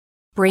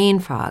brain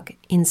fog,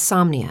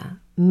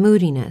 insomnia,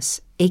 moodiness,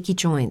 achy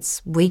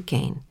joints, weight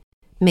gain.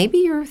 Maybe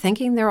you're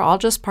thinking they're all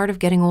just part of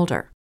getting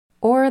older,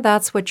 or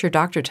that's what your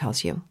doctor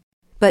tells you.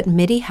 But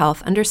MIDI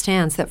Health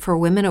understands that for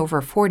women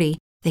over 40,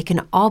 they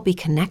can all be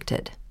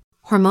connected.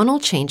 Hormonal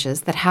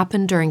changes that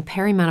happen during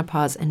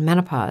perimenopause and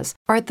menopause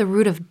are at the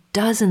root of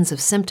dozens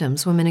of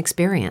symptoms women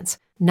experience,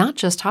 not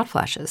just hot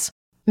flashes.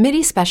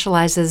 MIDI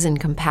specializes in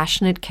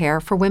compassionate care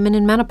for women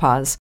in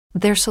menopause.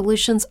 Their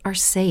solutions are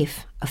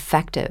safe,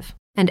 effective,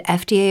 and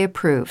FDA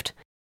approved.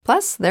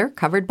 Plus, they're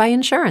covered by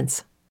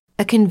insurance.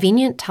 A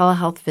convenient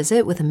telehealth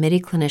visit with a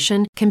MIDI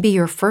clinician can be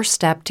your first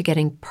step to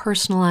getting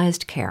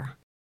personalized care.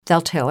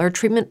 They'll tailor a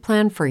treatment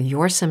plan for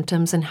your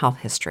symptoms and health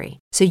history,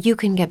 so you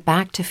can get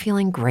back to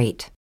feeling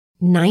great.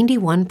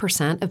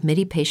 91% of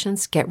MIDI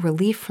patients get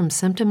relief from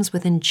symptoms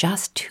within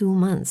just 2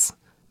 months.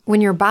 When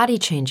your body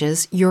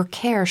changes, your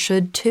care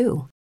should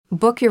too.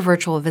 Book your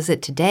virtual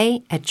visit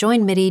today at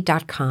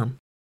joinmidi.com.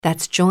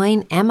 That's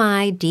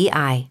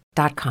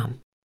joinmidi.com.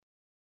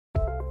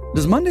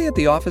 Does Monday at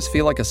the office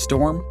feel like a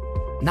storm?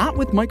 Not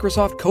with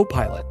Microsoft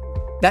Copilot.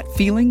 That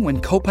feeling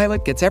when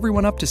Copilot gets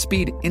everyone up to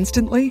speed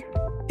instantly?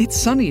 It's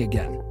sunny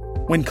again.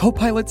 When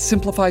Copilot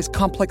simplifies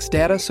complex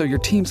data so your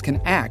teams can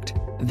act,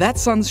 that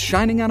sun's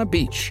shining on a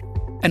beach.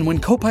 And when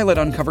Copilot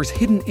uncovers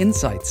hidden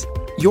insights,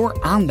 you're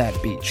on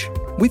that beach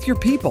with your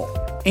people,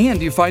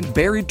 and you find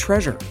buried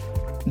treasure.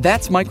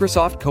 That's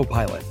Microsoft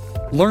Copilot.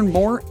 Learn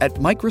more at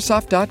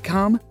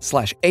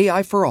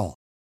Microsoft.com/AI for all.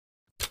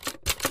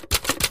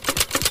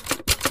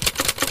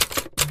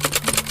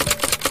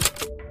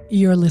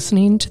 You're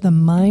listening to the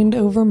Mind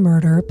Over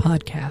Murder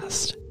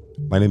podcast.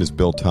 My name is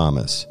Bill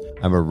Thomas.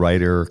 I'm a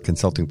writer,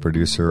 consulting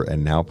producer,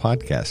 and now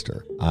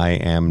podcaster. I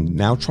am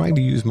now trying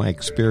to use my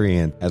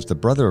experience as the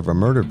brother of a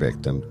murder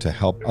victim to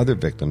help other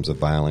victims of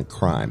violent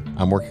crime.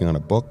 I'm working on a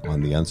book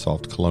on the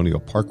unsolved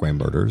Colonial Parkway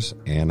murders,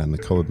 and I'm the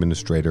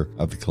co-administrator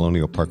of the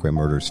Colonial Parkway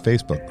Murders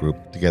Facebook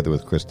group together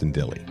with Kristen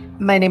Dilley.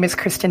 My name is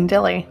Kristen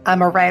Dilley.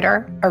 I'm a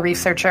writer, a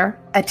researcher,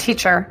 a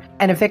teacher,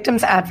 and a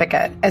victims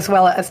advocate, as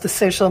well as the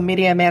social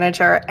media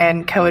manager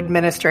and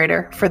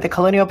co-administrator for the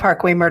Colonial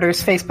Parkway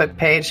Murders Facebook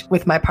page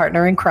with my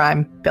partner in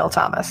crime, Bill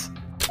Thomas.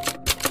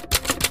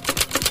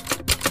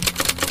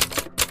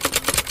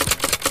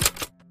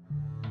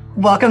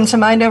 Welcome to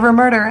Mind Over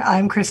Murder.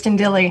 I'm Kristen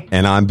Dilley.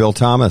 And I'm Bill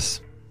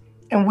Thomas.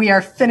 And we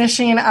are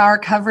finishing our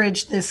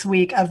coverage this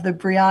week of the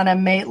Breonna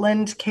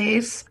Maitland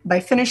case by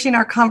finishing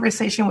our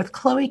conversation with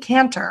Chloe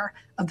Cantor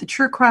of the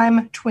True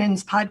Crime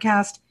Twins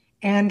podcast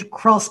and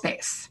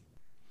Crawlspace.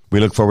 We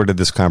look forward to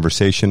this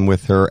conversation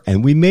with her,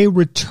 and we may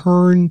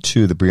return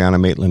to the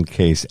Breonna Maitland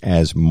case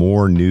as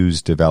more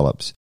news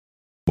develops.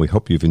 We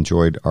hope you've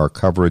enjoyed our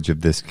coverage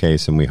of this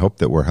case, and we hope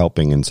that we're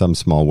helping in some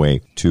small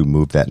way to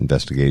move that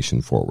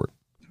investigation forward.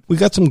 We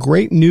got some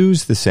great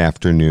news this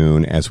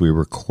afternoon as we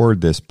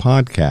record this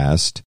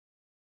podcast.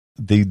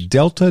 The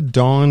Delta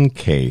Dawn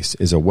case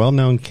is a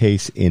well-known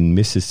case in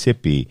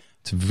Mississippi.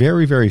 It's a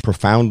very, very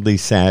profoundly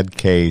sad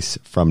case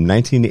from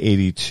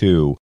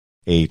 1982.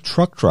 A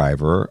truck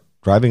driver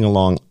driving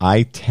along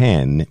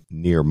I-10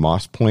 near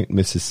Moss Point,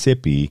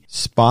 Mississippi,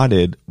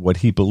 spotted what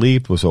he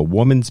believed was a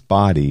woman's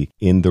body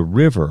in the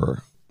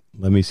river.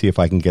 Let me see if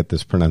I can get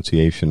this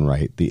pronunciation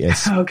right.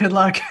 Good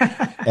luck.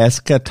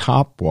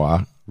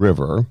 Escatawpa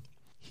River.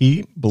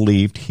 He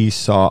believed he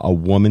saw a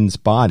woman's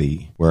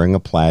body wearing a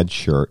plaid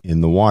shirt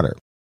in the water.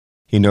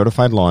 He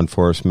notified law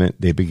enforcement.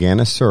 They began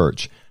a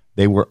search.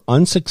 They were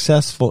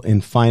unsuccessful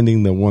in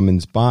finding the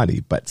woman's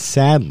body, but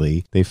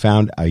sadly, they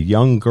found a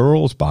young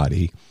girl's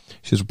body.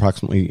 She was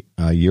approximately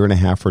a year and a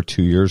half or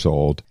 2 years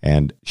old,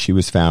 and she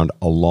was found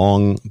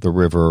along the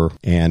river,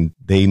 and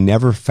they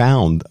never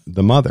found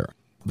the mother.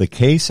 The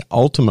case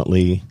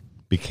ultimately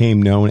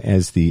became known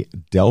as the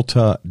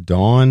Delta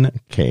Dawn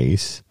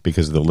case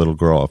because the little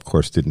girl, of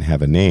course, didn't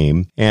have a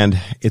name.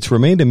 And it's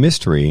remained a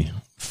mystery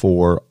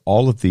for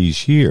all of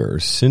these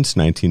years since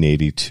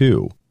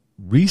 1982.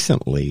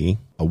 Recently,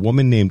 a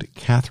woman named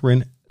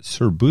Catherine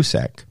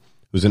Serbusek,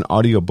 who's an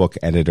audiobook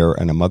editor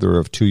and a mother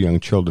of 2 young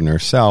children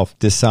herself,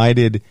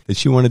 decided that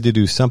she wanted to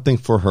do something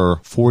for her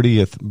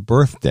 40th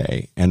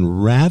birthday.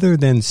 And rather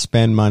than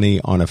spend money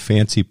on a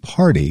fancy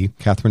party,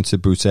 Catherine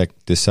Serbusek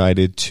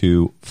decided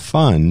to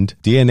fund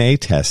DNA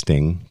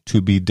testing to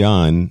be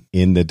done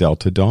in the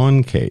Delta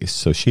Dawn case.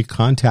 So she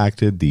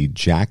contacted the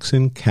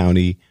Jackson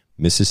County,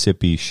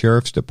 Mississippi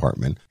Sheriff's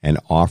Department and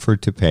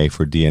offered to pay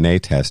for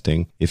DNA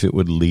testing if it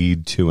would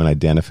lead to an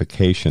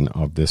identification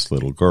of this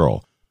little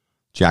girl.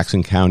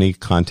 Jackson County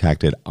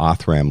contacted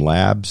Othram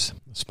Labs,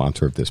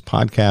 sponsor of this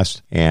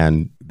podcast,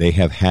 and they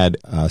have had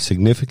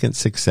significant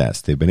success.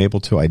 They've been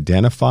able to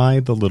identify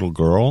the little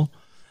girl,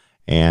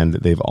 and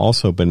they've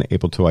also been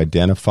able to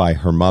identify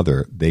her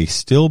mother. They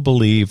still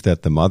believe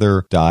that the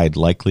mother died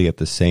likely at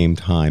the same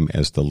time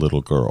as the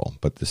little girl,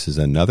 but this is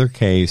another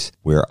case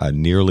where a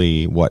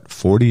nearly,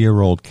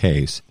 40-year-old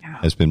case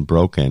has been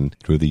broken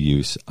through the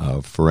use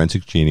of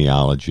forensic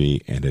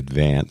genealogy and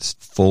advanced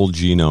full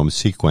genome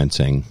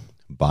sequencing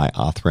by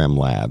Othram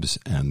Labs,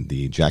 and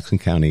the Jackson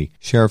County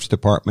Sheriff's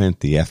Department,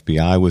 the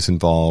FBI was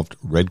involved,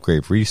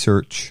 Redgrave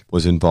Research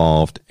was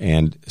involved,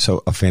 and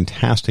so a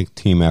fantastic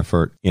team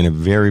effort in a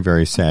very,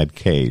 very sad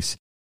case.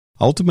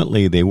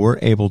 Ultimately, they were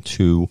able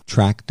to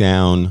track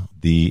down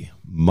the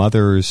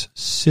mother's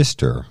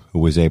sister, who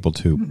was able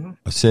to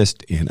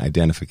assist in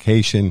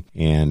identification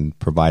and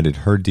provided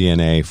her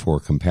DNA for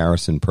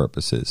comparison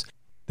purposes.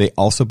 They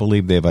also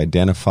believe they've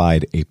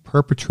identified a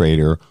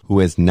perpetrator who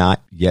has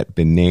not yet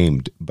been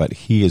named, but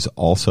he is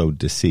also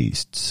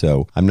deceased.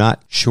 So I'm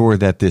not sure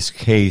that this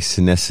case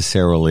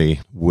necessarily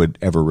would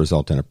ever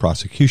result in a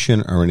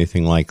prosecution or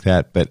anything like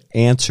that, but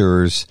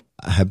answers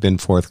have been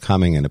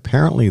forthcoming, and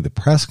apparently the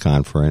press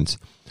conference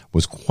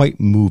was quite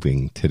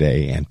moving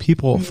today, and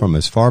people from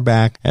as far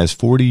back as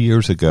 40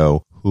 years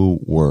ago who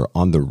were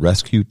on the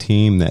rescue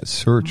team that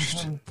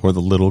searched for the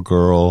little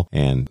girl,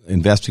 and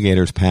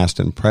investigators past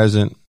and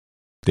present.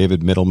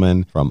 David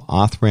Middleman from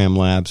Othram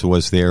Labs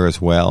was there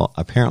as well.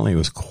 Apparently it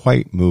was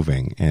quite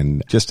moving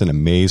and just an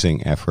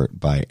amazing effort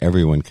by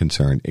everyone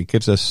concerned. It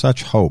gives us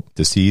such hope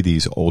to see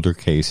these older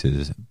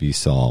cases be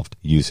solved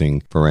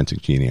using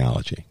forensic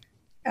genealogy.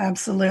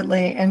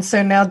 Absolutely. And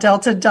so now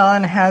Delta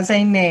Dawn has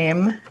a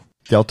name.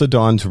 Delta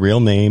Dawn's real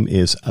name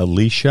is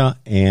Alicia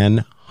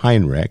Ann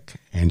Heinrich,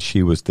 and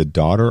she was the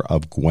daughter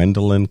of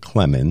Gwendolyn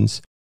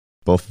Clemens.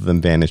 Both of them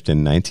vanished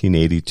in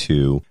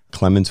 1982.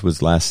 Clemens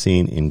was last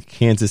seen in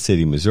Kansas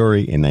City,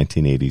 Missouri in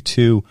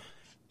 1982,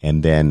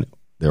 and then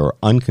there are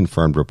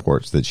unconfirmed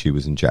reports that she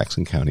was in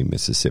Jackson County,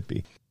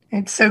 Mississippi.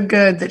 It's so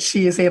good that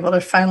she is able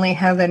to finally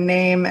have a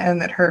name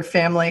and that her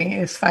family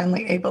is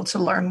finally able to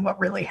learn what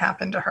really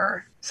happened to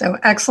her. So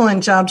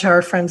excellent job to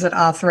our friends at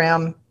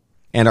Othram.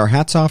 And our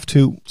hats off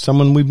to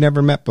someone we've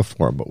never met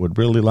before, but would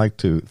really like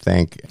to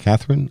thank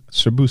Catherine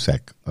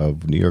Serbusek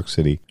of New York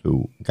City,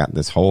 who got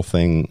this whole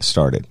thing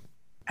started.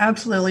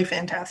 Absolutely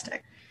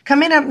fantastic.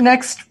 Coming up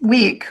next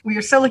week, we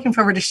are so looking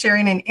forward to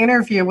sharing an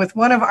interview with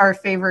one of our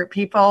favorite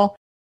people.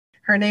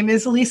 Her name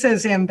is Lisa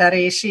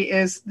Zambetti. She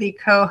is the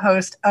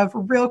co-host of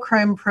Real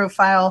Crime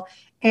Profile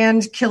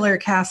and Killer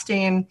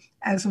Casting,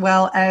 as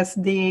well as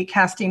the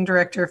casting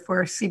director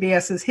for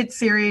CBS's hit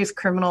series,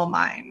 Criminal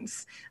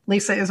Minds.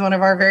 Lisa is one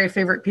of our very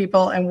favorite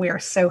people, and we are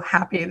so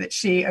happy that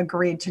she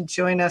agreed to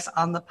join us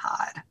on the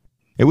pod.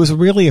 It was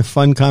really a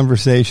fun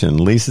conversation.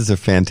 Lisa's a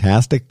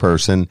fantastic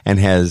person and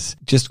has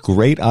just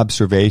great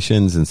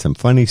observations and some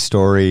funny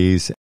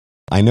stories.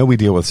 I know we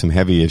deal with some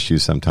heavy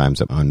issues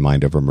sometimes on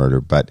Mind Over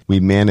Murder, but we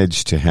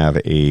managed to have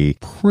a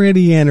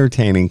pretty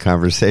entertaining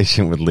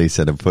conversation with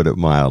Lisa, to put it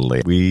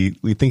mildly.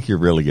 We think you're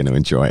really going to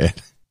enjoy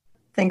it.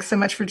 Thanks so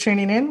much for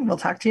tuning in. We'll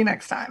talk to you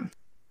next time.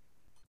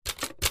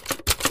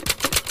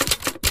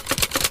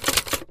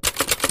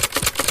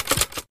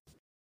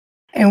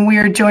 And we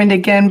are joined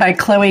again by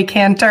Chloe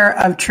Cantor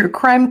of True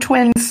Crime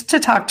Twins to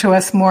talk to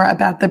us more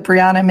about the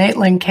Brianna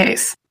Maitland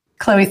case.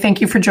 Chloe, thank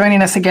you for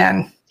joining us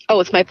again. Oh,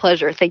 it's my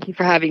pleasure. Thank you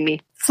for having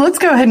me. So let's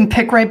go ahead and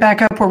pick right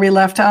back up where we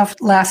left off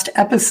last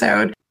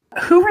episode.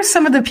 Who were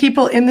some of the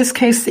people in this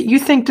case that you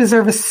think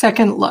deserve a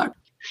second look?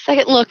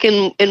 Second look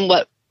in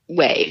what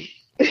way?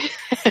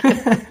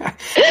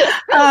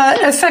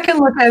 A second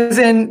look as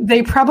in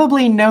they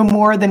probably know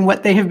more than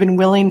what they have been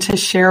willing to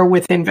share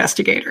with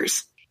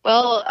investigators.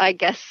 Well, I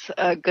guess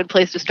a good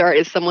place to start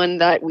is someone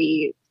that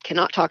we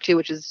cannot talk to,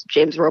 which is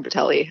James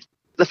Robitelli.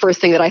 The first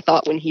thing that I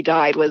thought when he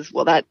died was,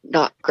 well, that's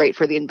not great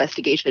for the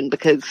investigation,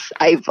 because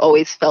I've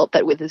always felt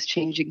that with his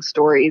changing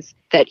stories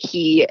that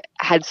he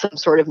had some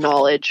sort of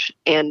knowledge,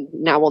 and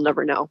now we'll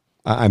never know.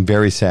 I'm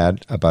very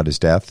sad about his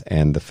death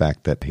and the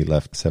fact that he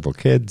left several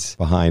kids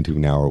behind who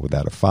now are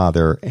without a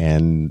father.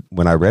 And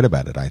when I read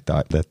about it, I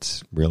thought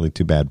that's really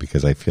too bad,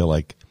 because I feel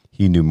like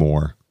he knew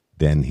more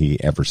than he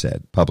ever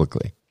said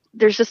publicly.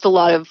 There's just a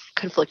lot of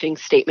conflicting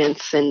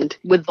statements, and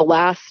with the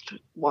last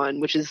one,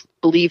 which is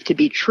believed to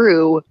be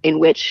true, in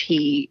which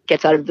he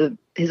gets out of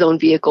his own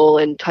vehicle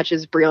and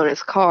touches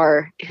Brianna's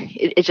car,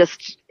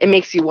 it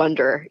makes you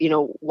wonder,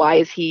 why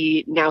is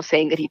he now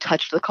saying that he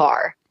touched the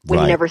car when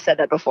he never said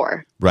that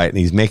before? Right, and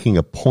he's making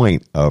a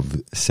point of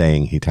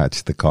saying he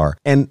touched the car.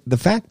 And the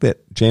fact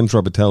that James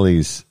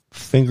Robitelli's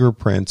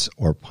fingerprints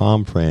or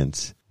palm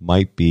prints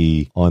might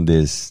be on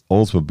this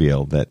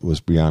Oldsmobile that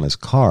was Brianna's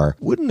car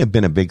wouldn't have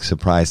been a big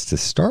surprise to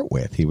start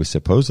with. He was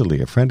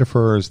supposedly a friend of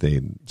hers. They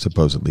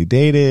supposedly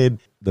dated.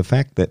 The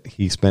fact that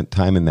he spent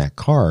time in that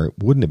car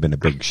wouldn't have been a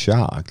big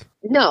shock.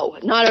 No,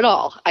 not at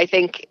all. I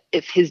think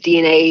if his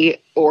DNA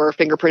or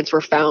fingerprints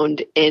were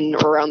found in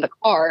or around the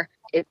car,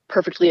 it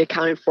perfectly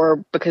accounted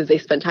for, because they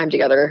spent time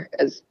together,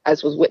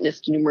 as was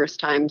witnessed numerous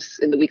times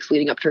in the weeks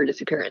leading up to her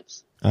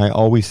disappearance. I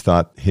always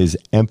thought his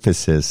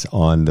emphasis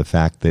on the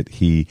fact that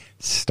he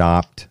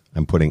stopped,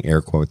 I'm putting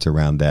air quotes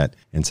around that,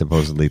 and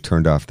supposedly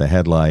turned off the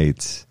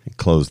headlights,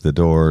 closed the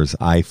doors,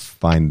 I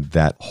find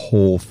that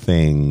whole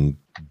thing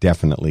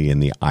definitely in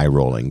the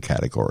eye-rolling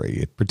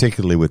category,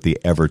 particularly with the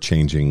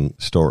ever-changing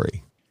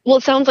story. Well,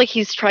 it sounds like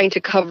he's trying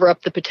to cover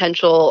up the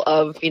potential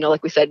of,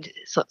 like we said,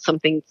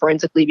 something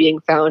forensically being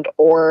found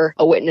or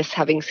a witness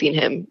having seen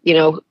him.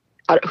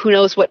 who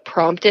knows what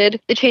prompted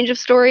the change of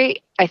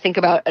story. I think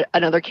about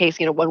another case,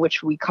 one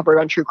which we covered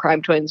on True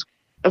Crime Twins.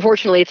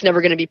 Unfortunately, it's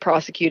never going to be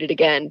prosecuted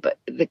again, but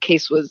the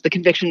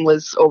conviction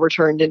was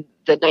overturned in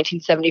the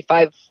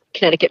 1975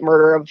 Connecticut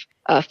murder of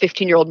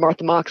 15-year-old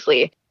Martha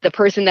Moxley. The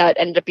person that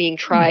ended up being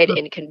tried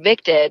and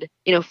convicted,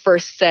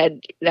 first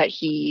said that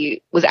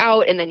he was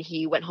out and then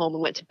he went home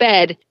and went to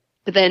bed.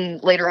 But then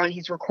later on,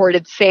 he's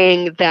recorded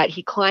saying that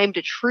he climbed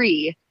a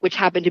tree, which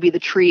happened to be the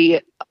tree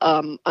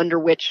under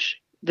which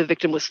the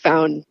victim was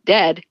found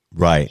dead.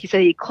 Right. He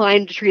said he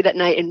climbed a tree that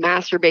night and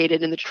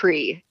masturbated in the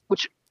tree,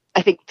 which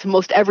I think to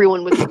most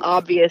everyone was an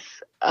obvious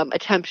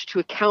attempt to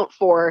account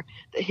for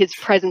his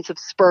presence of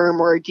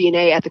sperm or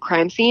DNA at the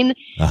crime scene.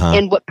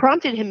 And what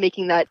prompted him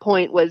making that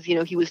point was,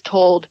 he was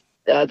told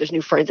there's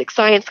new forensic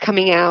science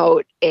coming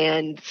out,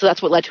 and so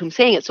that's what led to him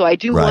saying it. So I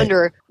do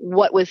wonder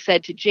what was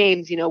said to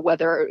James,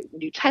 whether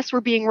new tests were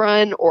being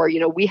run or,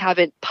 we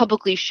haven't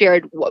publicly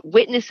shared what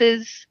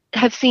witnesses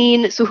have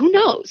seen. So who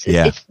knows?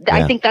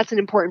 I think that's an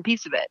important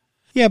piece of it.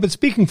 Yeah, but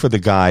speaking for the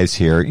guys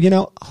here,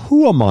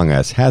 who among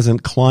us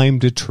hasn't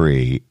climbed a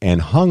tree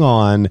and hung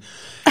on?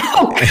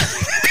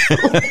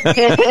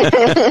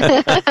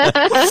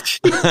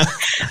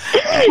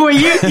 Boy,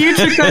 you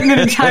took that in an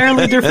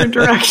entirely different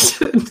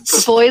direction.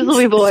 Boys will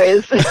be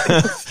boys.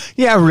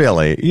 Yeah,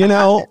 really. You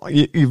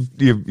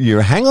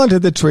hang on to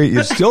the tree.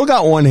 You've still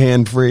got one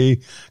hand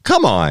free.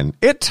 Come on.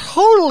 It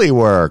totally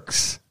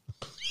works.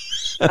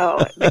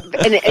 Oh,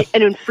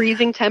 and in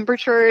freezing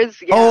temperatures.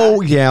 Yeah.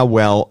 Oh, yeah.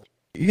 Well,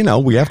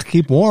 we have to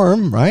keep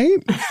warm,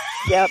 right?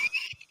 Yep.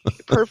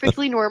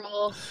 Perfectly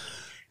normal.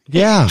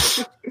 Yeah.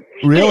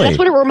 Really. That's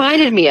what it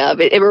reminded me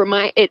of.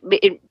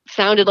 It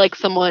sounded like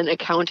someone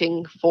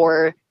accounting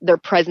for their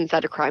presence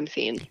at a crime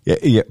scene.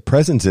 Yeah,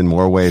 presence in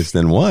more ways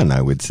than one,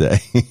 I would say.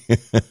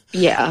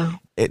 Yeah.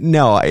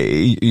 No,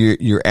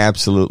 you're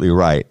absolutely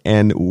right.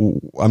 And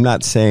I'm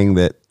not saying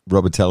that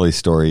Robitelli's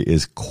story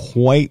is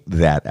quite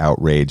that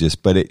outrageous,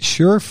 but it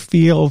sure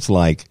feels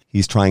like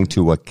he's trying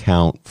to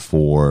account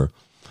for,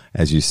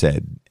 as you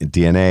said,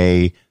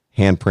 DNA,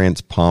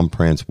 handprints, palm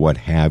prints, what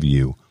have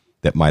you,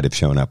 that might have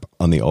shown up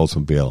on the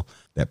Oldsmobile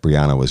that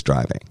Brianna was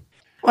driving.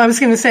 Well, I was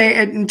going to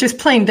say, just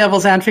playing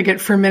devil's advocate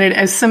for a minute,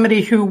 as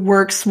somebody who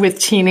works with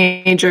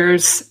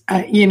teenagers,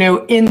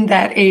 in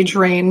that age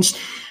range,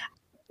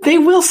 they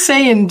will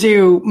say and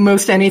do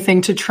most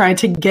anything to try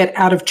to get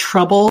out of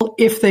trouble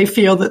if they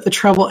feel that the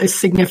trouble is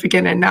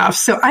significant enough.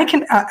 So I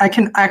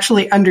can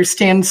actually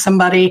understand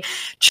somebody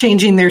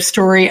changing their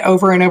story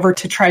over and over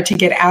to try to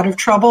get out of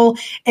trouble.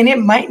 And it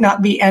might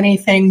not be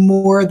anything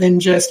more than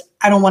just,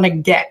 I don't want to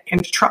get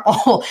into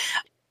trouble.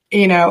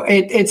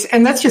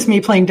 And that's just me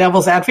playing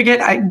devil's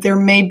advocate. There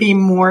may be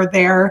more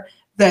there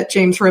that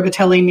James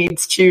Robitelli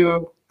needs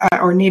to,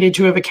 or needed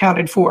to have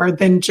accounted for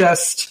than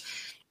just,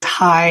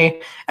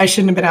 hi, I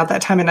shouldn't have been out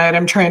that time of night.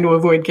 I'm trying to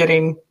avoid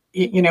getting,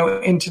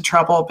 into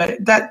trouble.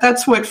 But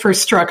that's what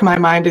first struck my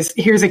mind is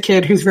here's a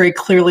kid who's very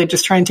clearly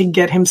just trying to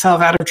get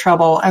himself out of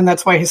trouble. And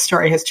that's why his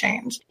story has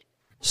changed.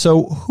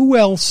 So who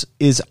else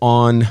is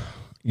on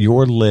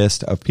your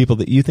list of people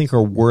that you think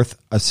are worth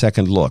a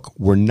second look?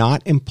 We're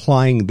not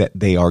implying that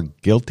they are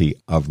guilty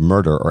of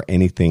murder or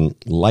anything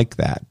like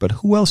that. But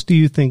who else do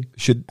you think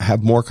should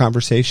have more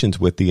conversations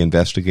with the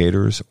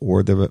investigators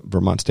or the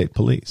Vermont State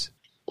Police?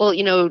 Well,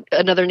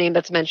 another name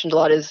that's mentioned a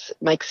lot is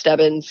Mike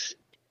Stebbins.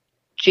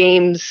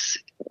 James,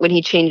 when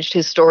he changed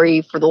his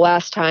story for the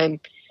last time,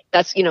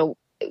 that's,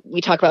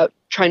 we talk about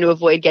trying to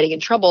avoid getting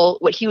in trouble.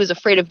 What he was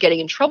afraid of getting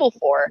in trouble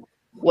for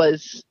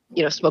was,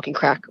 smoking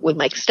crack with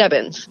Mike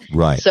Stebbins.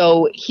 Right.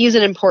 So he's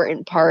an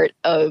important part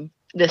of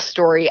this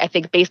story, I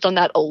think, based on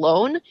that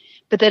alone.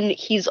 But then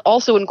he's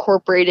also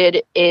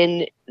incorporated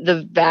in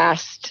the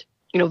vast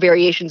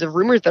variations of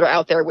rumors that are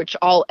out there, which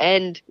all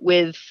end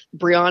with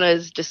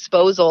Brianna's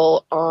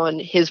disposal on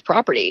his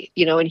property,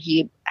 and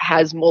he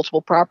has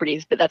multiple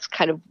properties, but that's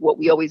kind of what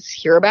we always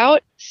hear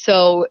about.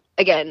 So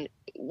again,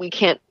 we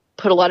can't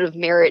put a lot of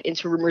merit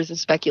into rumors and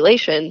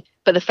speculation,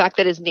 but the fact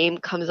that his name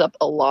comes up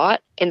a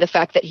lot and the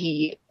fact that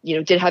he,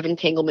 did have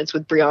entanglements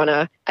with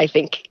Brianna, I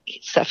think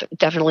it's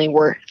definitely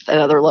worth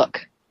another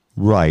look.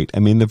 Right. I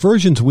mean, the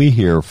versions we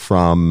hear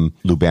from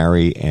Lou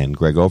Barry and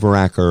Greg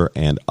Overacker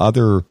and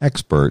other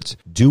experts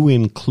do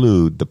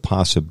include the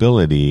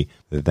possibility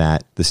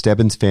that the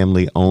Stebbins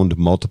family owned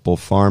multiple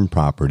farm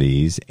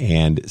properties,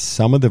 and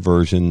some of the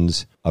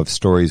versions of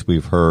stories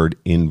we've heard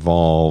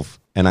involve,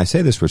 and I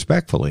say this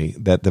respectfully,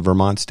 that the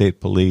Vermont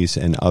State Police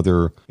and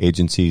other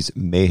agencies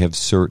may have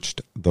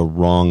searched the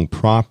wrong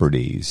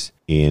properties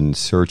in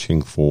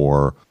searching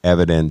for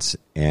evidence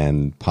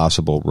and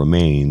possible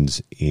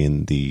remains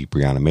in the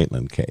Brianna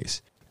Maitland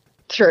case.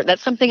 Sure.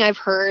 That's something I've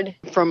heard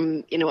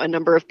from, a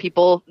number of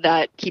people,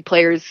 that key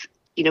players,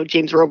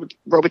 James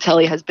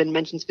Robitelli has been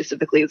mentioned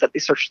specifically, is that they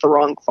searched the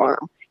wrong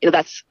farm.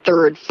 That's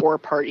third,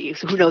 fourth party.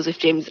 So who knows if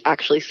James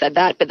actually said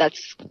that, but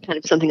that's kind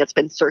of something that's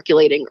been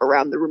circulating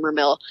around the rumor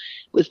mill,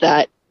 was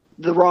that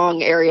the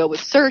wrong area was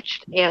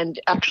searched. And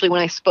actually,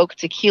 when I spoke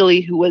to Keely,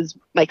 who was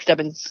Mike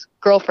Stebbins'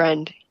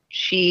 girlfriend,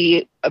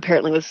 she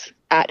apparently was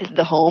at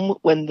the home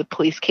when the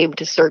police came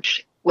to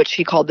search what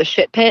she called the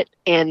shit pit,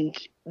 and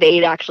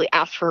they'd actually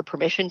asked for her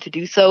permission to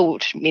do so,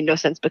 which made no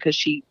sense because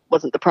she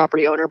wasn't the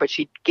property owner, but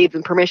she gave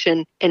them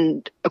permission.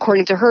 And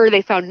according to her,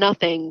 they found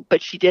nothing,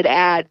 but she did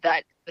add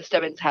that the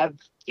Stebbins have,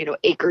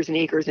 acres and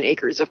acres and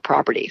acres of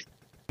property.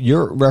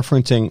 You're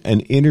referencing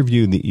an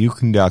interview that you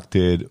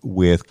conducted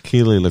with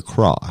Keely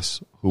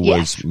LaCrosse, who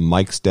was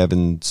Mike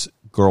Stebbins'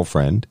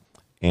 girlfriend.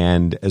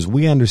 And as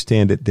we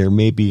understand it, there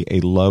may be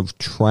a love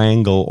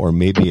triangle, or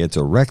maybe it's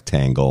a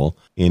rectangle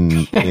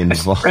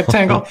involved.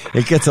 Rectangle.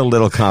 It gets a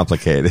little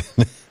complicated.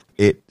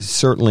 It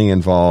certainly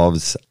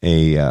involves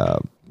a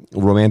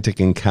romantic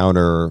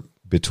encounter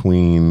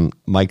between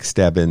Mike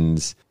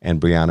Stebbins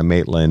and Brianna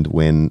Maitland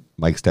when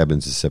Mike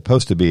Stebbins is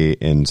supposed to be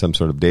in some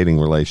sort of dating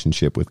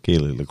relationship with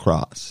Keely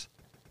LaCrosse.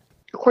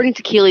 According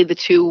to Keely, the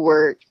two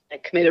were in a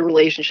committed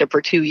relationship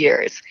for 2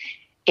 years.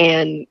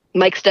 And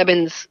Mike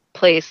Stebbins'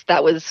 place,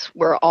 that was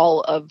where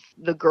all of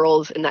the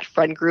girls in that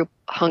friend group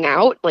hung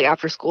out. Like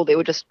after school, they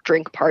would just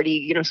drink,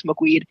 party,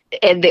 smoke weed.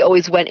 And they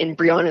always went in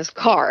Brianna's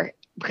car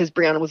because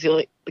Brianna was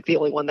the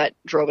only one that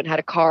drove and had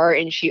a car.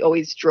 And she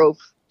always drove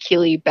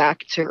Keely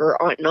back to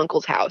her aunt and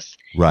uncle's house.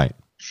 Right.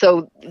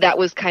 So that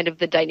was kind of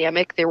the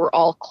dynamic. They were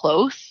all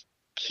close.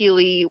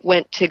 Keely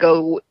went to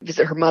go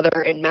visit her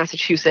mother in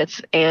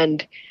Massachusetts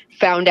and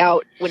found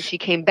out when she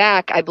came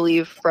back, I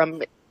believe,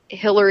 from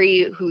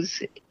Hillary,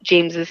 who's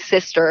James's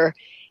sister,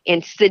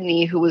 and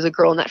Sydney, who was a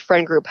girl in that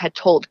friend group, had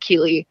told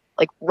Keely,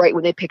 like right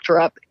when they picked her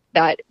up,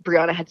 that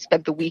Brianna had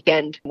spent the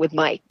weekend with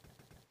Mike.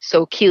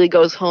 So Keely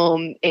goes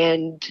home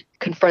and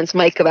confronts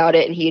Mike about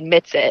it, and he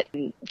admits it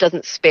and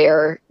doesn't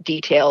spare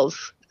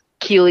details.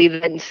 Keely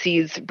then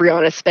sees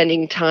Brianna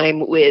spending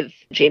time with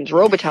James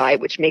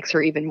Robitaille, which makes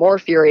her even more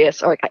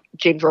furious. Or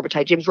James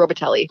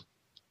Robitaille.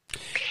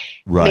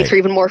 Right. Makes her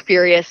even more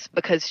furious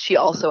because she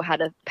also had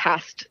a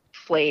past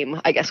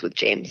flame, I guess, with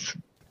James.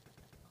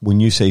 When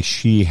you say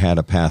she had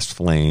a past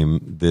flame,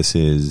 this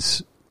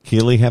is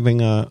Keely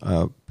having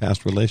a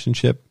past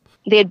relationship?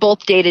 They had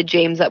both dated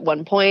James at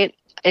one point.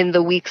 In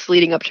the weeks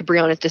leading up to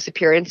Brianna's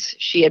disappearance,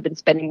 she had been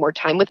spending more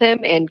time with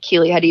him, and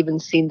Keely had even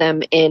seen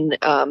them in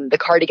the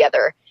car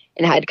together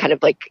and had kind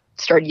of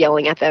started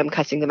yelling at them,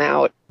 cussing them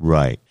out.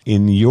 Right.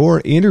 In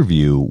your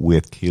interview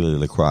with Keely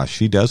LaCrosse,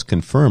 she does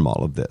confirm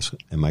all of this.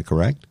 Am I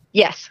correct?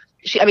 Yes.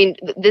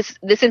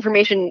 This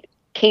information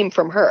came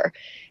from her.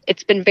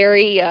 It's been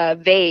very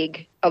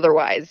vague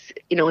otherwise.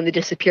 In the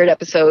disappeared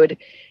episode,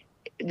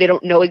 they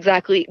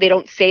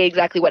don't say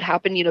exactly what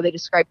happened. They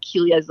describe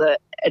Keely as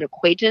an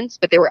acquaintance,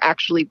 but they were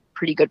actually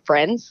pretty good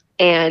friends.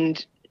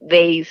 And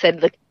they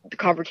said that the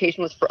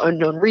confrontation was for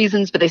unknown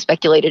reasons, but they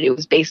speculated it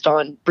was based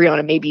on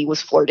Brianna maybe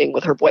was flirting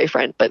with her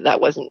boyfriend, but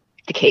that wasn't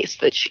the case,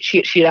 that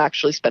she had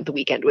actually spent the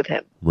weekend with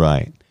him.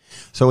 Right.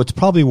 So it's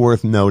probably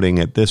worth noting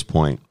at this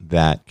point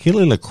that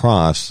Keely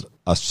LaCrosse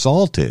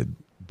assaulted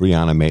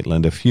Brianna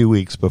Maitland a few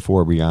weeks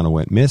before Brianna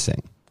went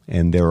missing.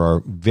 And there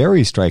are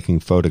very striking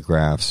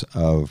photographs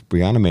of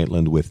Brianna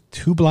Maitland with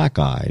 2 black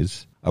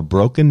eyes, a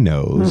broken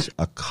nose,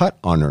 a cut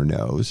on her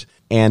nose.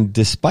 And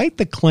despite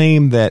the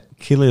claim that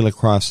Keely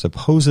LaCrosse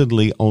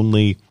supposedly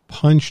only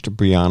punched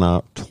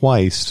Brianna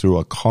twice through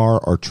a car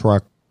or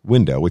truck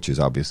window, which is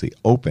obviously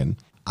open,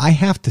 I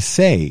have to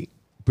say,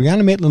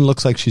 Brianna Maitland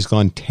looks like she's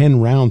gone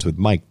 10 rounds with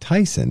Mike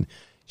Tyson.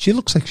 She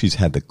looks like she's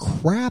had the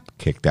crap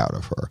kicked out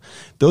of her.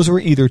 Those were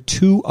either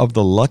 2 of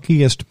the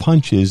luckiest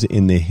punches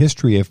in the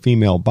history of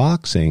female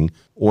boxing,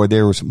 or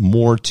there's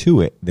more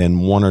to it than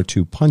 1 or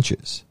 2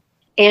 punches.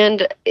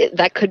 And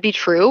that could be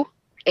true.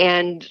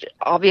 And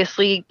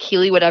obviously,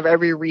 Keely would have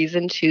every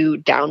reason to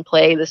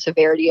downplay the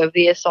severity of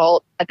the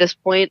assault at this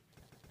point.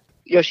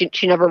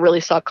 She never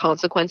really saw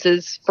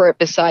consequences for it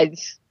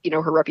besides,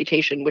 her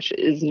reputation, which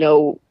is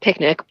no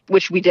picnic,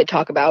 which we did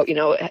talk about,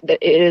 that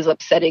it is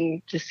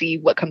upsetting to see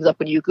what comes up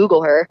when you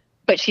Google her.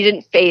 But she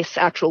didn't face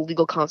actual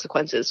legal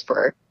consequences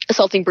for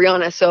assaulting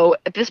Brianna. So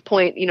at this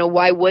point,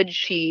 why would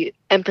she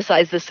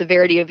emphasize the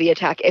severity of the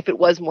attack if it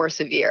was more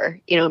severe,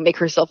 make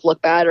herself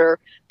look bad or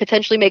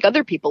potentially make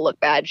other people look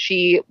bad?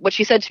 What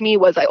she said to me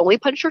was, I only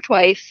punched her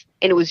twice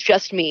and it was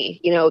just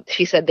me.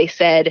 She said, they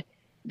said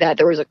that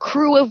there was a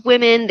crew of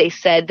women. They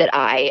said that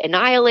I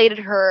annihilated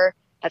her.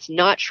 That's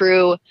not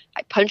true.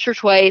 I punched her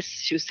twice.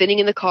 She was sitting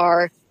in the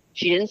car.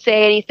 She didn't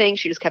say anything.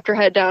 She just kept her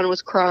head down and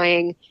was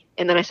crying.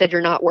 And then I said, you're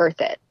not worth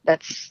it.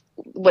 That's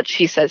what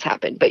she says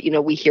happened. But,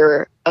 we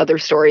hear other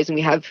stories and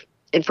we have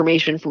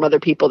information from other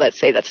people that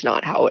say that's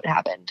not how it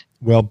happened.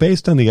 Well,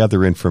 based on the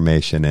other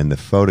information and the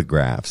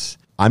photographs,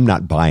 I'm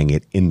not buying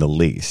it in the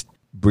least.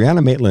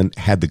 Brianna Maitland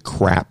had the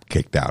crap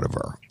kicked out of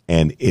her,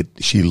 and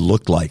she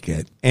looked like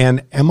it.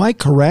 And am I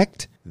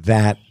correct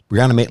that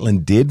Brianna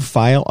Maitland did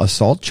file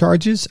assault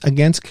charges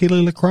against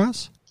Keely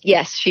LaCrosse?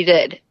 Yes, she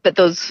did. But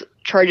those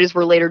charges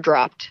were later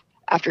dropped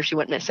after she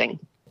went missing.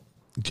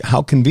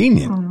 How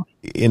convenient.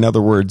 In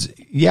other words,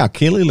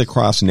 Keely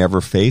LaCrosse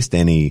never faced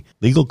any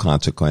legal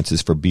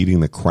consequences for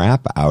beating the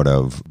crap out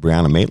of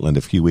Brianna Maitland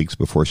a few weeks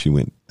before she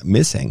went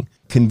missing.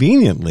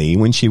 Conveniently,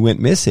 when she went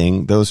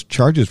missing, those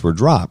charges were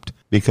dropped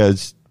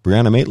because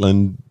Brianna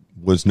Maitland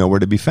was nowhere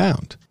to be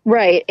found.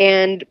 Right.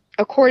 And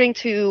according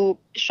to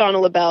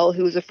Shauna LaBelle,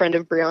 who was a friend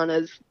of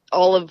Brianna's,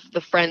 all of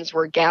the friends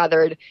were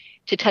gathered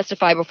to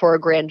testify before a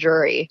grand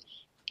jury.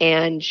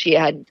 And she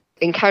had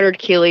encountered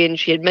Keely and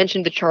she had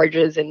mentioned the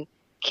charges, and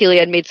Keely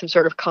had made some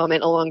sort of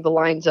comment along the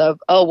lines of,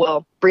 oh,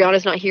 well,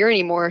 Brianna's not here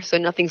anymore, so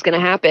nothing's going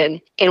to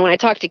happen. And when I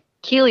talked to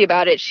Keely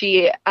about it,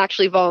 she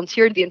actually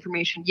volunteered the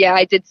information. Yeah,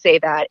 I did say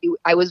that.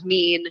 I was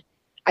mean.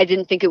 I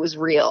didn't think it was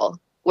real,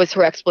 was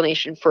her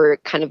explanation for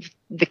kind of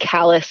the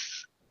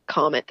callous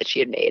comment that she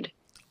had made.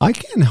 I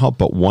can't help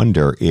but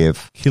wonder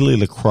if Keely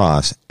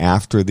LaCrosse,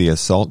 after the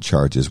assault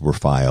charges were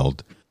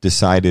filed,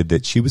 decided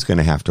that she was going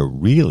to have to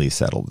really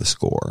settle the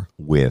score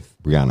with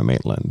Brianna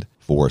Maitland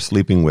for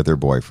sleeping with her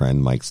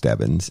boyfriend, Mike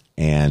Stebbins,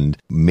 and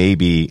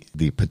maybe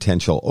the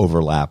potential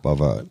overlap of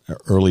an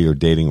earlier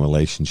dating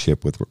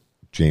relationship with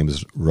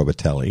James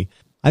Robitelli.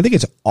 I think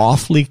it's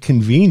awfully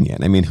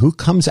convenient. I mean, who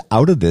comes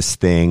out of this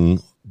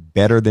thing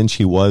better than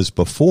she was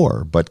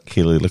before but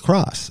Keely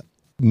LaCrosse?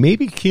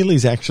 Maybe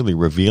Keely's actually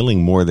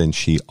revealing more than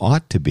she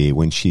ought to be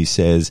when she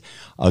says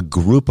a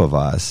group of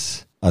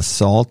us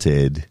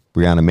assaulted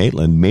Brianna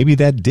Maitland. Maybe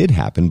that did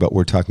happen, but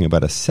we're talking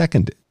about a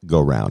second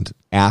go-round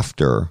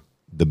after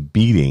the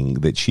beating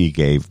that she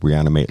gave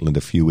Brianna Maitland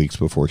a few weeks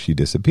before she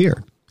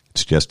disappeared.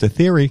 It's just a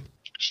theory.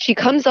 She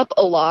comes up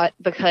a lot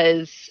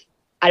because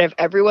out of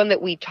everyone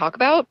that we talk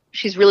about,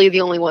 she's really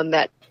the only one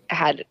that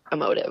had a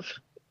motive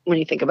when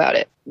you think about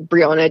it.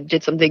 Brianna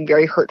did something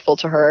very hurtful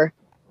to her,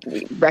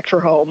 wrecked her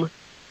home,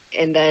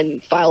 and then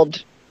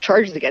filed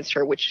charges against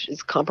her, which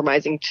is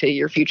compromising to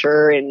your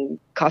future and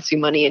costs you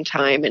money and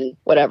time and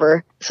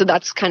whatever. So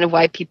that's kind of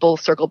why people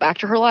circle back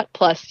to her a lot.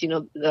 Plus, you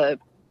know, the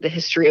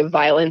history of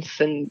violence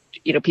and,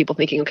 you know, people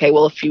thinking, okay,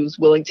 well, if she was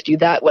willing to do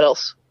that, what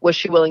else was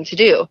she willing to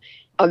do?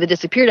 On the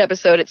Disappeared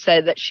episode, it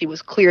said that she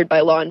was cleared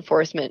by law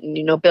enforcement. And,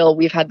 you know, Bill,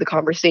 we've had the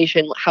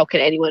conversation, how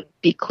can anyone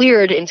be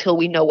cleared until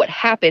we know what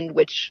happened?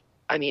 Which,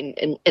 I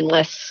mean,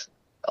 unless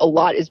a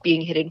lot is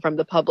being hidden from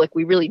the public,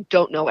 we really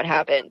don't know what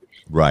happened.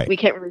 Right. We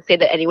can't really say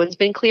that anyone's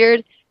been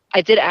cleared.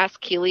 I did ask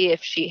Keely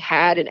if she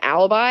had an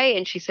alibi,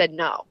 and she said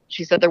no.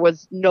 She said there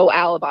was no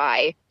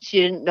alibi.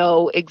 She didn't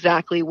know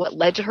exactly what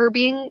led to her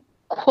being,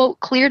 quote,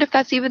 cleared, if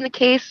that's even the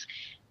case.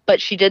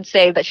 But she did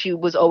say that she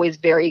was always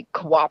very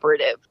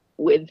cooperative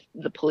with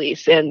the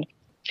police. And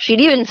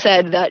she'd even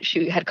said that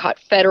she had caught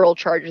federal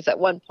charges at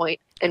one point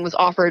and was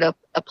offered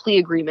a plea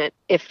agreement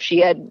if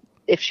she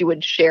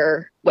would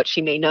share what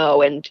she may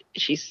know. And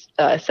she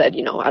said,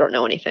 you know, I don't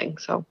know anything.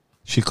 So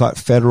she caught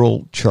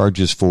federal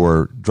charges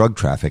for drug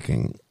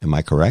trafficking. Am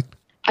I correct?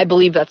 I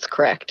believe that's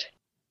correct.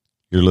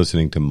 You're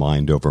listening to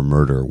Mind Over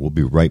Murder. We'll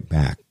be right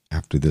back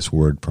after this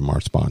word from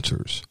our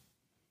sponsors.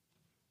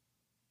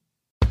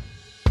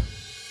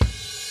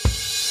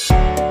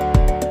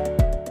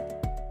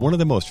 One of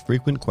the most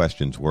frequent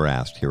questions we're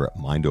asked here at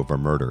Mind Over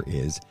Murder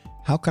is,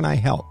 how can I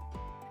help?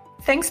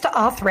 Thanks to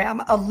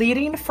Othram, a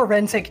leading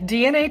forensic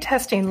DNA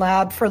testing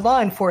lab for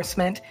law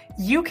enforcement,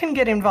 you can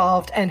get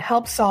involved and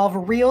help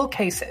solve real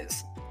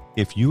cases.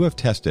 If you have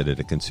tested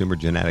at a consumer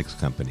genetics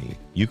company,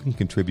 you can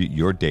contribute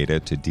your data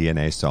to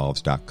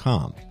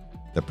DNAsolves.com.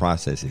 The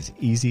process is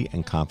easy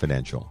and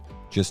confidential.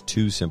 Just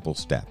 2 simple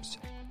steps.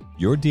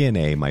 Your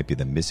DNA might be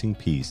the missing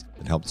piece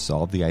that helps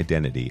solve the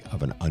identity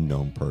of an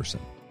unknown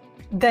person.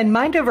 Then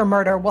Mind Over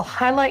Murder will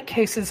highlight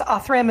cases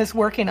Othram is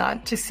working on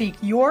to seek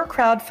your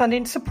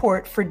crowdfunding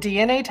support for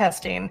DNA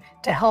testing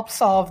to help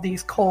solve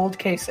these cold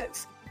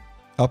cases.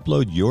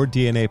 Upload your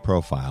DNA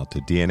profile to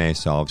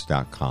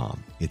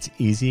DNAsolves.com. It's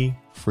easy,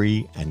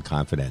 free, and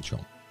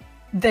confidential.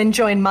 Then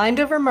join Mind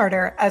Over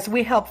Murder as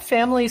we help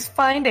families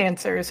find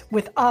answers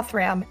with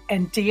Othram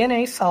and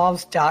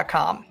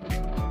DNAsolves.com.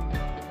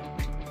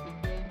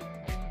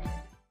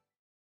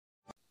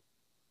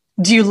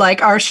 Do you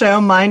like our show,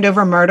 Mind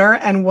Over Murder,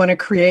 and want to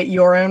create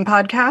your own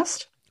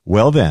podcast?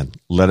 Well then,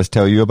 let us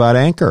tell you about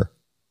Anchor.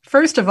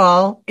 First of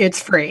all,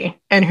 it's free.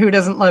 And who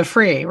doesn't love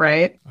free,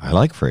 right? I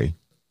like free.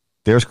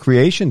 There's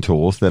creation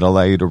tools that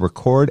allow you to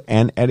record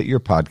and edit your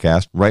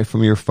podcast right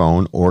from your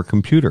phone or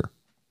computer.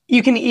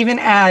 You can even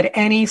add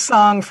any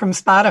song from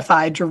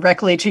Spotify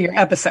directly to your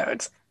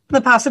episodes.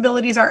 The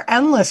possibilities are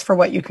endless for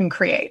what you can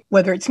create,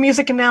 whether it's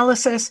music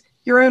analysis,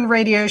 your own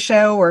radio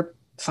show, or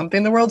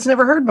something the world's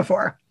never heard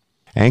before.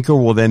 Anchor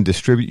will then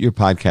distribute your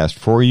podcast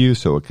for you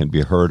so it can be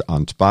heard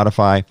on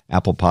Spotify,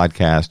 Apple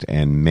Podcast,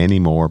 and many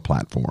more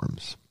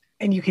platforms.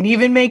 And you can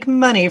even make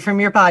money from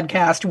your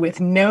podcast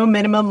with no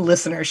minimum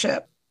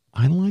listenership.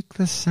 I like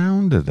the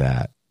sound of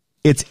that.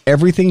 It's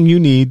everything you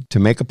need to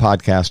make a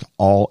podcast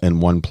all in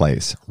one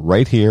place.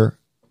 Right here,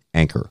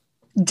 Anchor.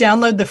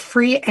 Download the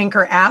free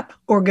Anchor app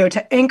or go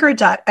to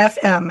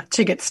anchor.fm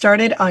to get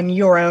started on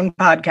your own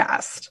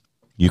podcast.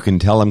 You can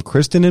tell them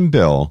Kristen and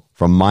Bill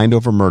from Mind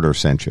Over Murder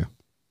sent you.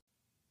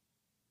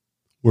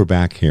 We're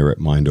back here at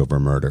Mind Over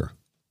Murder.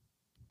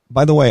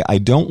 By the way, I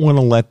don't want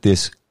to let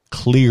this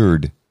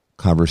cleared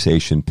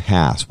conversation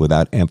pass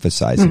without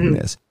emphasizing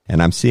this.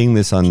 And I'm seeing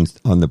this on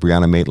the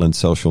Brianna Maitland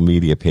social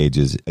media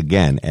pages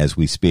again as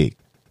we speak.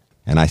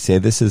 And I say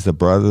this is the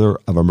brother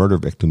of a murder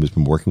victim who's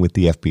been working with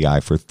the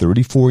FBI for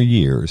 34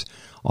 years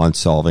on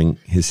solving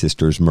his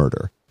sister's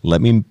murder.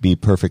 Let me be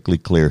perfectly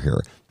clear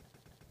here.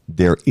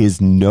 There is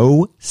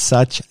no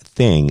such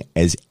thing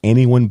as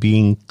anyone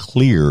being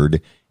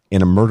cleared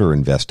in a murder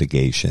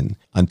investigation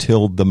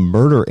until the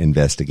murder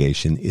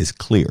investigation is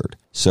cleared.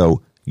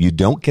 So you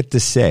don't get to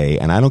say,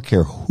 and I don't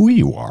care who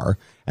you are,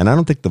 and I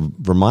don't think the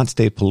Vermont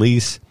State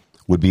Police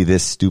would be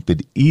this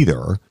stupid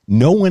either.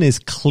 No one is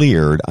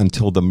cleared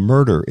until the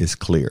murder is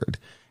cleared.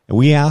 And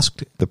we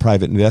asked the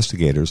private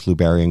investigators, Lou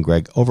Barry and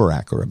Greg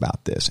Overacker,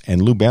 about this.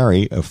 And Lou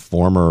Barry, a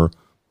former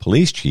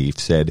police chief,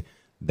 said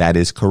that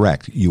is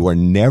correct. You are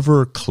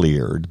never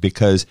cleared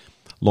because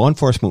law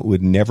enforcement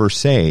would never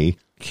say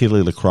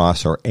Keely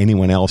LaCrosse or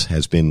anyone else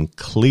has been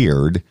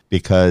cleared,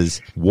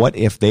 because what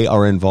if they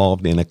are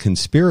involved in a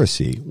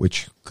conspiracy,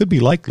 which could be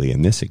likely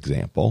in this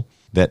example,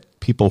 that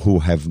people who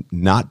have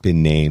not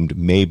been named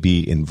may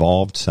be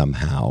involved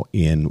somehow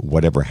in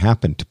whatever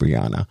happened to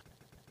Brianna.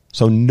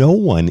 So no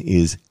one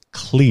is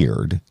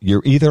cleared.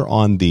 You're either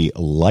on the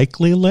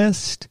likely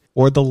list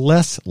or the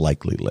less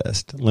likely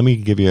list. Let me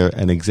give you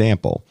an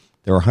example.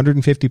 There are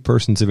 150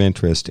 persons of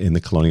interest in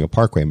the Colonial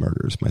Parkway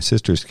murders, my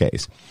sister's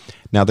case.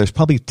 Now, there's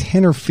probably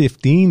 10 or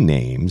 15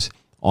 names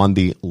on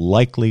the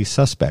likely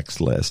suspects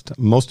list,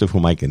 most of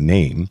whom I can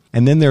name.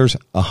 And then there's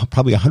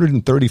probably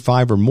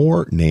 135 or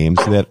more names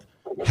that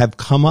have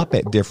come up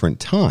at different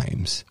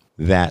times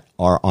that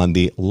are on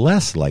the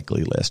less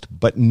likely list,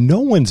 but no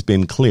one's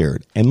been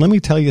cleared. And let me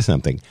tell you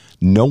something.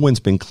 No one's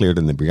been cleared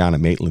in the Brianna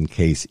Maitland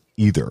case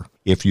either.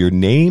 If your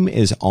name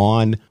is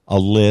on a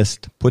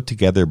list put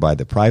together by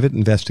the private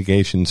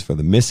investigations for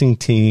the missing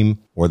team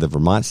or the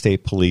Vermont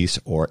State Police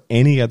or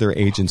any other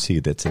agency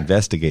that's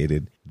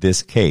investigated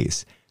this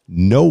case,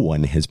 no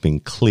one has been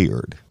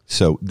cleared.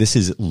 So this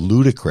is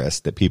ludicrous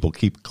that people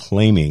keep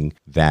claiming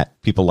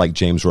that people like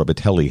James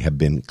Robitelli have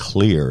been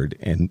cleared,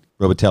 and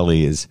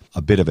Robitelli is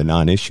a bit of a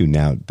non-issue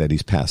now that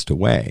he's passed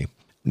away.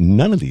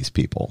 None of these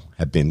people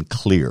have been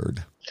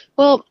cleared.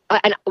 Well,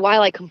 and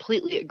while I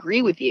completely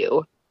agree with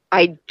you,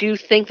 I do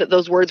think that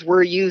those words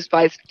were used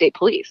by state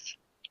police.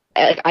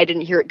 I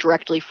didn't hear it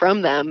directly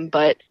from them,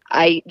 but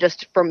I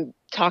just, from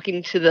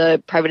talking to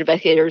the private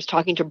investigators,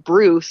 talking to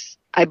Bruce,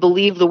 I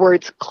believe the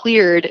words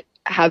cleared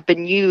have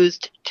been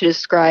used to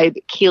describe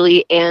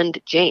Keely and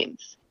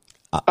James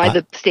by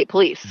the state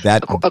police,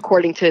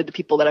 according to the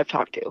people that I've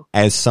talked to.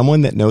 As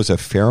someone that knows a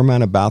fair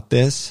amount about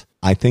this,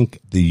 I think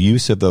the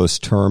use of those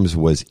terms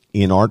was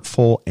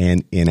inartful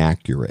and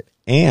inaccurate.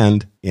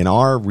 And in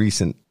our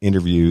recent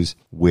interviews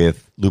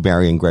with Lou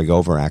Barry and Greg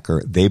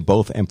Overacker, they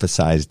both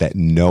emphasized that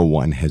no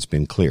one has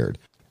been cleared.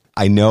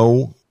 I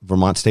know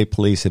Vermont State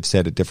Police have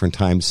said at different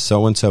times,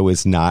 so-and-so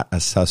is not a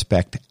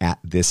suspect at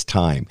this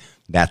time.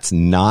 That's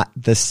not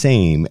the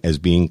same as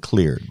being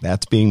cleared.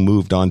 That's being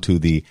moved onto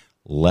the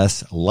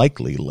less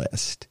likely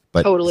list,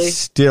 but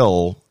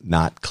still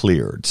not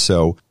cleared.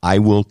 So I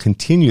will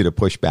continue to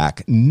push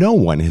back. No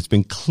one has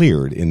been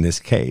cleared in this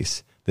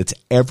case that's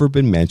ever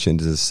been mentioned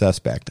as a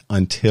suspect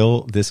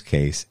until this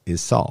case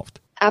is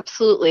solved.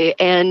 Absolutely.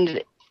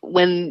 And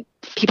when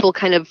people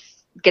kind of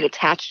get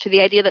attached to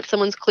the idea that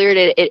someone's cleared,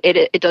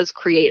 it does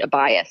create a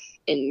bias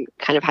in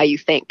kind of how you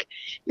think.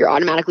 You're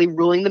automatically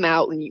ruling them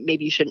out when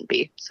maybe you shouldn't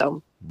be.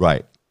 So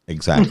right,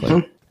 exactly.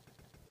 Mm-hmm.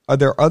 Are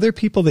there other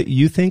people that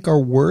you think are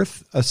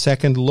worth a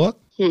second look?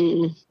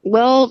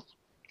 Well,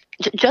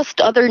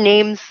 just other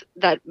names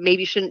that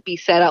maybe shouldn't be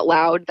said out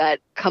loud that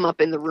come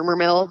up in the rumor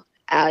mill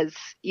as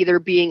either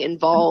being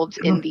involved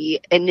in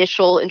the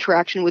initial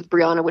interaction with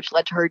Brianna, which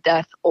led to her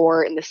death,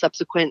 or in the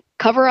subsequent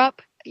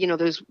cover-up. You know,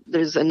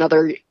 there's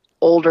another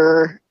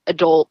older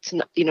adult,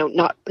 you know,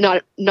 not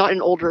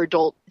an older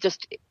adult,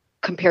 just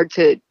compared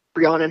to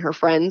Brianna and her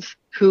friends,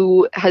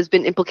 who has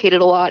been implicated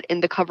a lot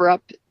in the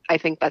cover-up. I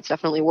think that's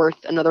definitely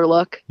worth another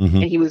look. Mm-hmm.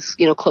 And he was,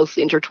 you know,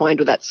 closely intertwined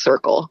with that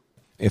circle.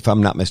 If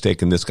I'm not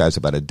mistaken, this guy's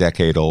about a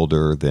decade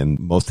older than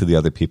most of the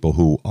other people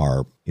who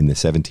are in the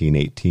 17,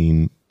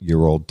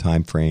 18-year-old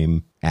time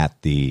frame at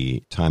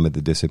the time of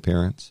the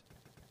disappearance.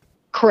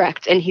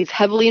 Correct. And he's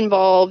heavily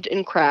involved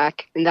in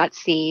crack. And that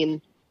scene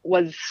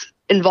was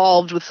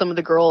involved with some of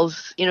the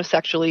girls, you know,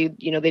 sexually.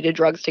 You know, they did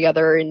drugs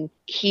together. And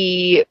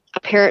he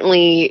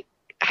apparently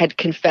had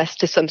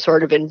confessed to some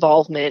sort of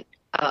involvement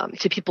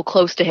to people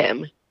close to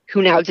him,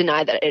 who now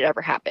deny that it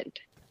ever happened.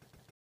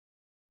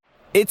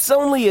 It's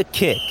only a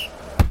kick,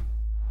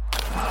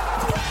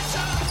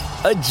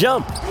 a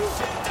jump,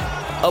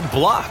 a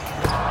block.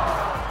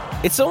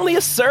 It's only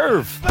a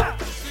serve.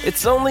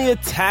 It's only a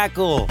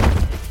tackle,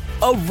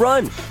 a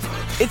run.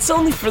 It's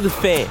only for the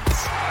fans.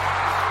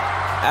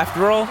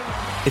 After all,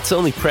 it's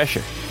only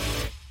pressure.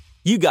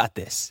 You got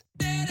this.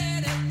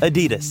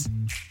 Adidas.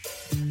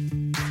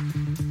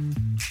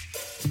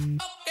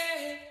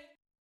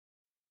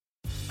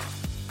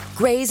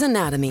 Grey's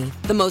Anatomy,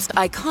 the most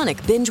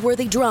iconic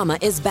binge-worthy drama,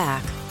 is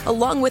back,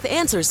 along with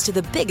answers to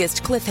the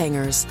biggest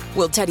cliffhangers.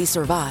 Will Teddy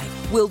survive?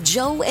 Will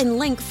Joe and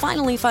Link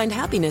finally find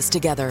happiness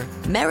together?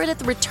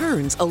 Meredith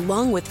returns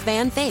along with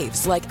fan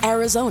faves like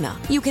Arizona.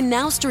 You can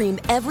now stream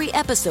every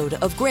episode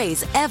of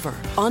Grey's ever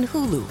on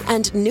Hulu,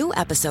 and new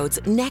episodes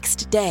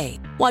next day.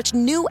 Watch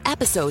new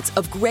episodes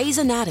of Grey's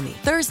Anatomy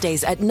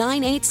Thursdays at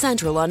 9/8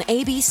 Central on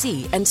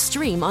ABC and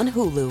stream on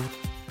Hulu.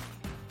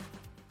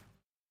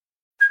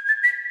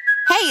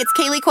 Hey, it's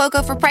Kaylee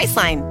Cuoco for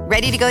Priceline.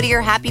 Ready to go to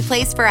your happy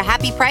place for a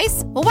happy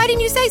price? Well, why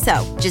didn't you say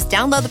so? Just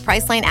download the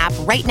Priceline app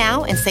right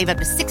now and save up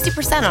to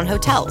 60% on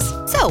hotels.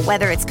 So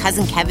whether it's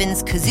Cousin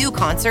Kevin's Kazoo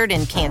Concert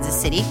in Kansas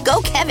City,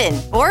 go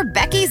Kevin, or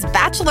Becky's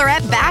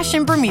Bachelorette Bash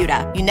in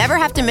Bermuda, you never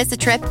have to miss a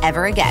trip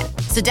ever again.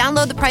 So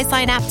download the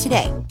Priceline app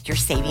today. Your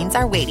savings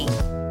are waiting.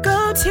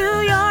 Go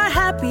to your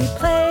happy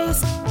place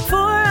for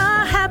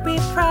a happy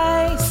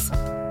price.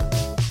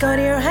 Go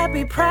to your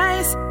happy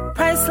price,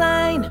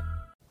 Priceline.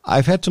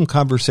 I've had some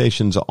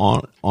conversations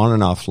on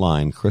and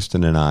offline.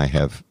 Kristen and I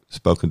have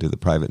spoken to the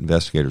private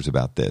investigators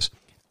about this.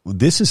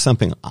 This is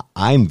something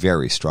I'm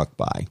very struck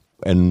by,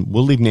 and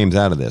we'll leave names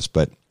out of this,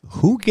 but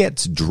who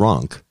gets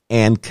drunk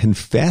and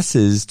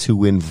confesses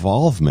to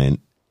involvement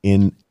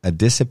in a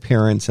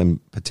disappearance and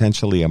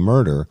potentially a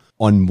murder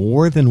on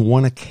more than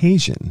one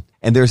occasion?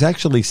 And there's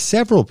actually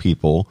several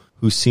people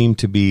who seem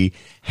to be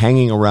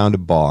hanging around a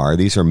bar.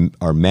 These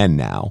are men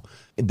now,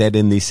 that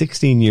in the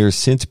 16 years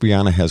since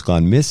Brianna has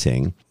gone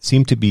missing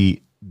seem to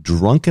be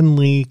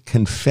drunkenly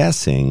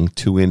confessing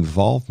to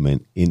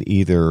involvement in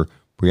either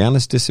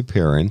Brianna's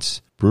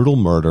disappearance, brutal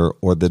murder,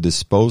 or the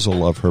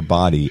disposal of her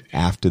body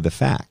after the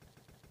fact.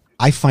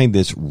 I find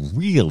this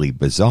really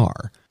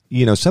bizarre.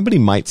 You know, somebody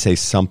might say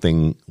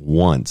something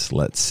once,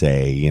 let's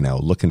say, you know,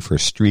 looking for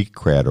street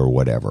cred or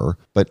whatever,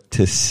 but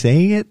to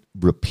say it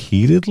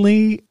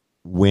repeatedly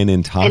when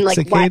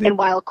intoxicated and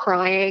while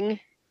crying,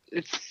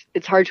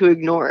 it's hard to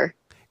ignore.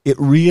 It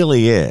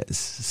really is.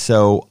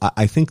 So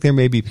I think there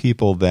may be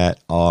people that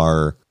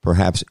are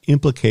perhaps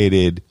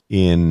implicated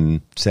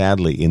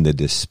sadly, in the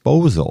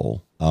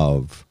disposal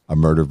of a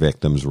murder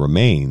victim's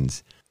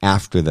remains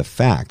after the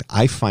fact.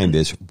 I find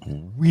this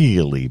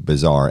really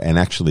bizarre and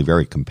actually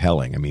very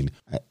compelling. I mean,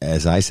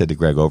 as I said to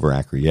Greg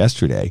Overacker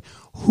yesterday,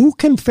 who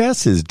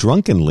confesses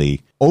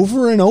drunkenly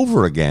over and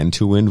over again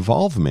to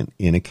involvement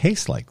in a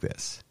case like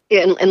this?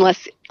 Yeah,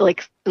 unless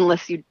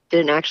you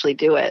didn't actually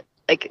do it.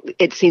 Like,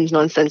 it seems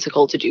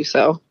nonsensical to do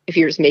so if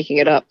you're just making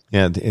it up.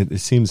 Yeah,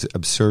 it seems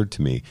absurd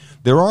to me.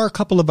 There are a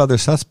couple of other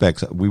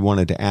suspects we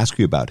wanted to ask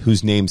you about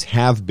whose names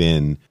have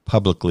been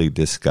publicly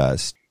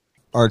discussed.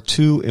 Are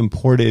two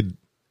imported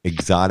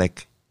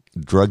exotic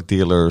drug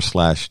dealer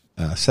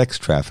 / sex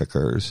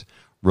traffickers,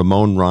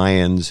 Ramon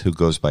Ryans, who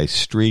goes by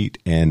Street,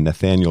 and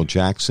Nathaniel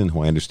Jackson,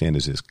 who I understand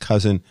is his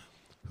cousin,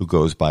 who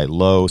goes by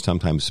Lowe,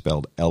 sometimes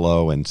spelled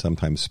L-O and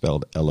sometimes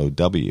spelled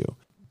L-O-W.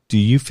 Do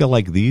you feel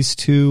like these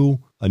two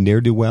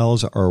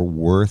ne'er-do-wells are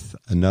worth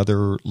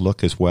another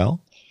look as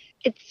well?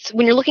 It's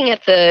when you're looking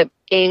at the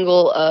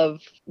angle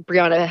of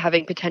Brianna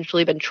having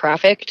potentially been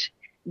trafficked,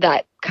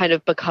 that kind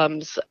of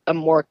becomes a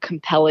more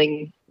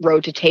compelling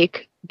road to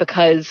take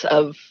because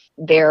of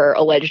their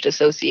alleged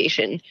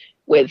association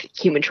with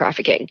human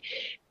trafficking.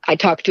 I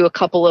talked to a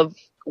couple of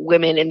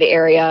women in the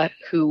area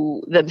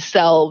who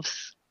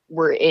themselves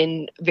were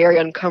in very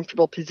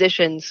uncomfortable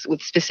positions with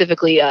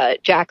specifically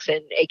Jackson,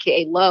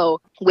 aka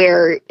Lowe,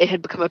 where it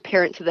had become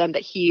apparent to them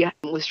that he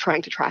was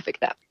trying to traffic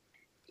them.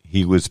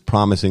 He was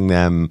promising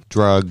them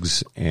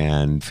drugs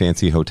and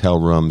fancy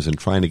hotel rooms and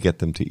trying to get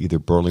them to either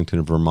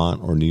Burlington,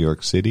 Vermont or New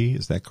York City.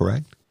 Is that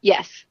correct?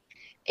 Yes.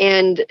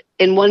 And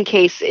in one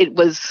case, it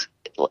was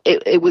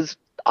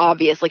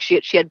obvious, like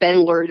she had been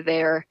lured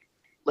there,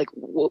 like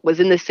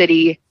was in the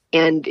city,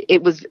 and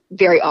it was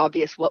very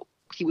obvious what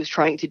he was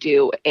trying to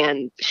do,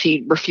 and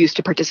she refused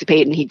to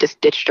participate, and he just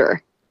ditched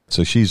her.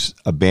 So she's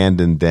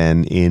abandoned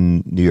then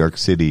in New York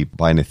City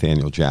by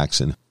Nathaniel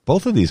Jackson.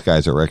 Both of these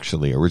guys are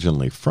actually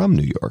originally from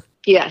New York.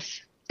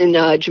 Yes, in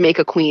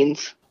Jamaica,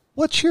 Queens.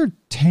 What's your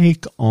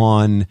take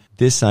on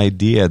this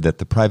idea that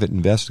the private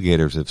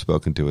investigators have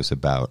spoken to us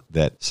about,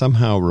 that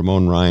somehow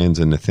Ramon Ryans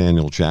and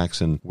Nathaniel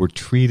Jackson were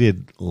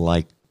treated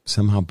like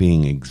somehow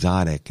being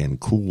exotic and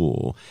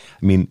cool?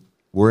 I mean,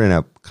 we're in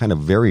a kind of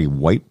very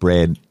white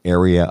bread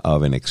area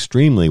of an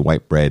extremely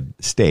white bread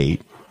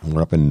state.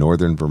 We're up in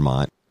northern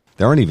Vermont.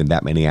 There aren't even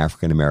that many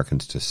African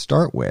Americans to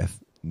start with,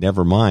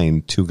 never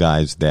mind two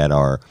guys that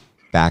are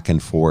back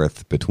and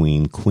forth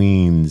between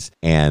Queens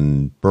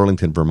and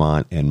Burlington,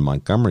 Vermont, and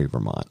Montgomery,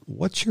 Vermont.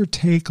 What's your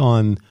take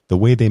on the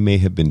way they may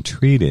have been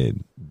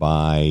treated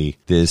by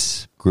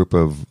this group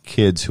of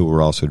kids who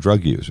were also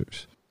drug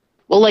users?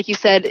 Well, like you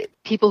said,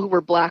 people who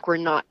were black were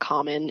not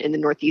common in the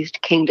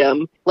Northeast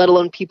Kingdom, let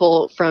alone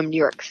people from New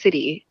York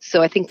City.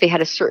 So I think they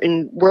had a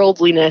certain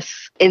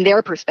worldliness in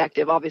their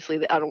perspective.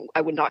 Obviously,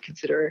 I would not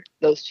consider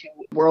those two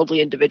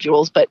worldly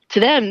individuals, but to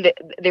them,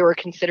 they were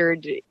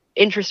considered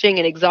interesting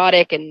and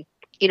exotic, and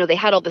they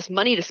had all this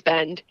money to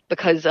spend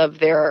because of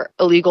their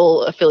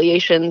illegal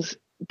affiliations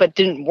but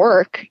didn't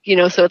work,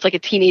 so it's like a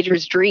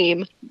teenager's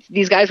dream.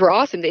 These guys were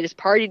awesome. They just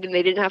partied and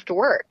they didn't have to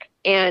work.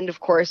 And of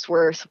course,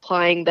 we're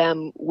supplying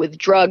them with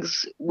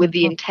drugs with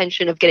the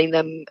intention of getting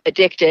them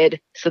addicted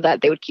so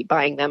that they would keep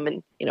buying them.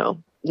 And,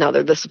 now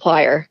they're the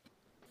supplier.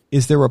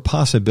 Is there a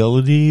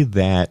possibility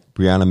that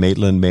Brianna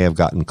Maitland may have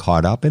gotten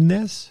caught up in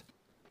this?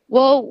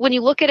 Well, when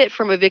you look at it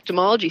from a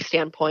victimology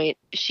standpoint,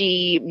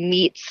 she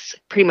meets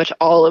pretty much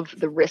all of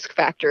the risk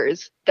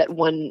factors that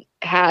one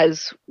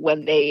has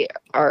when they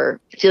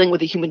are dealing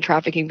with a human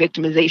trafficking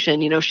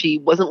victimization. She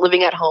wasn't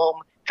living at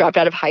home, dropped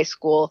out of high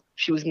school.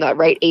 She was in that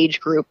right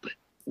age group.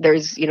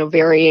 There's,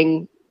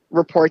 varying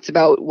reports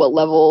about what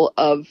level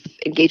of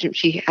engagement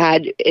she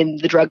had in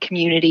the drug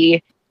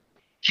community.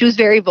 She was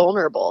very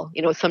vulnerable,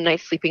 some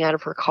nights sleeping out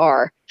of her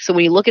car. So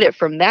when you look at it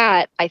from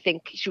that, I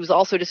think she was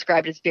also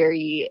described as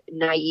very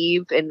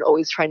naive and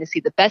always trying to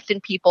see the best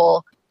in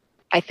people.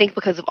 I think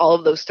because of all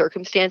of those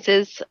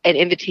circumstances, an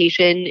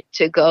invitation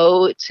to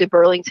go to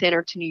Burlington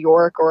or to New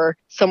York or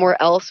somewhere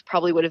else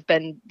probably would have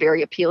been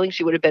very appealing.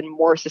 She would have been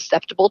more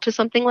susceptible to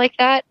something like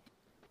that.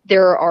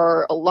 There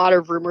are a lot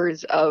of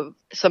rumors of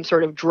some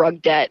sort of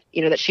drug debt,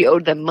 that she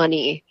owed them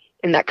money.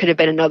 And that could have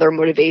been another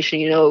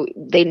motivation.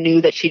 They knew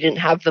that she didn't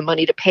have the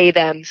money to pay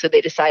them. So they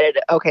decided,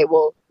 okay,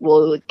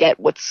 we'll get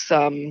what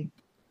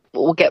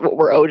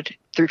we're owed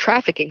through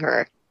trafficking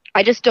her.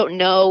 I just don't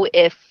know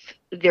if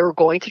they were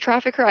going to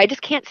traffic her. I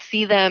just can't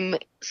see them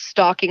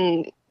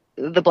stalking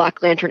the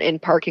Black Lantern Inn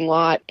parking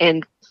lot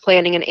and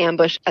planning an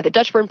ambush at the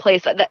Dutchburn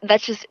place.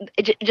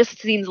 It just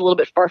seems a little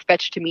bit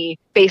far-fetched to me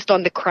based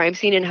on the crime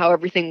scene and how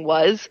everything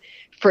was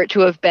for it to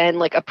have been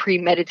like a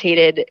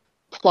premeditated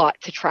plot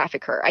to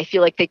traffic her. I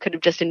feel like they could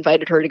have just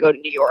invited her to go to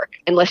New York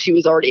unless she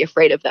was already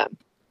afraid of them.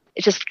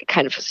 It's just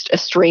kind of a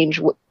strange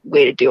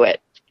way to do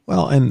it.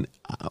 Well, and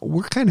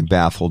we're kind of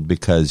baffled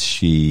because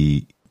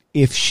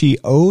if she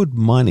owed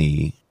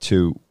money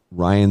to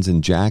Ryans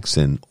and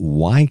Jackson,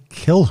 why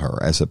kill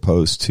her as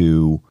opposed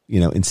to,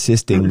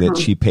 insisting that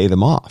she pay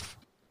them off?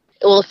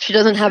 Well, if she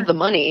doesn't have the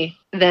money,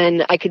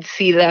 then I could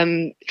see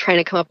them trying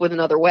to come up with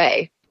another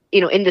way.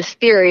 In this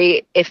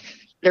theory, if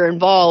they're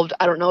involved,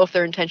 I don't know if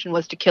their intention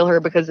was to kill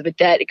her because of a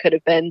debt. It could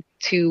have been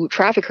to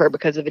traffic her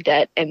because of a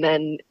debt, and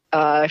then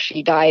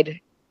she died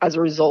as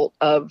a result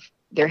of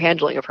their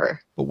handling of her.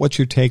 But what's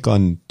your take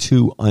on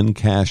 2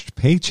 uncashed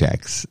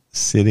paychecks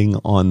sitting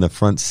on the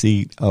front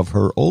seat of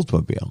her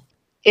Oldsmobile?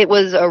 It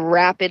was a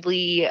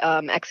rapidly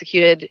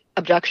executed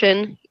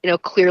abduction.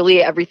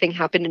 Clearly everything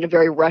happened in a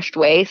very rushed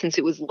way since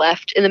it was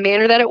left in the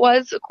manner that it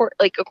was,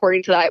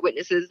 according to the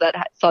eyewitnesses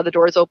that saw the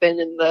doors open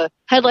and the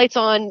headlights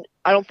on.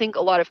 I don't think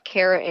a lot of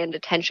care and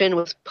attention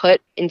was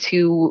put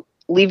into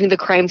leaving the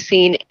crime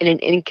scene in an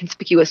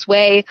inconspicuous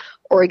way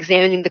or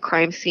examining the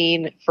crime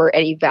scene for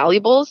any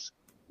valuables.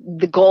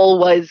 The goal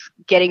was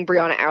getting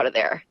Brianna out of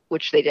there,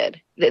 which they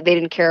did. They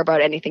didn't care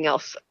about anything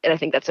else, and I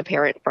think that's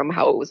apparent from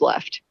how it was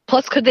left.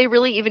 Plus, could they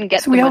really even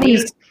get the money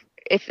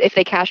if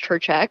they cashed her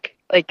check?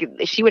 Like,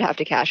 she would have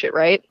to cash it,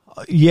 right?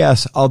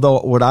 Yes, although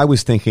what I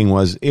was thinking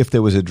was if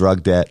there was a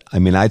drug debt,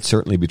 I'd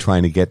certainly be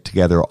trying to get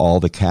together all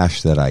the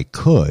cash that I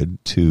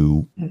could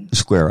to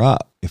square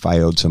up if I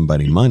owed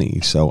somebody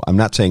money. So I'm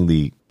not saying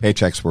the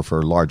paychecks were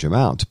for large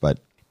amounts, but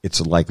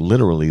it's like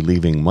literally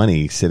leaving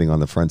money sitting on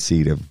the front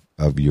seat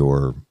of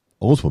your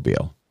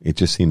Oldsmobile. It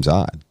just seems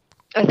odd.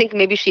 I think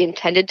maybe she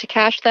intended to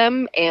cash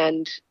them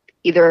and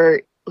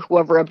either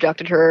whoever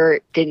abducted her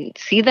didn't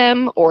see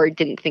them or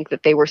didn't think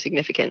that they were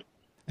significant.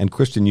 And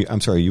Kristen, you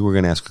were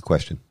going to ask a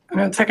question.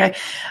 No, it's okay.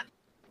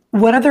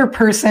 What other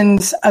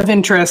persons of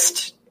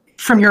interest,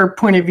 from your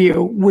point of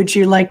view, would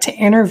you like to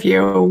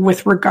interview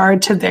with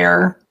regard to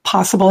their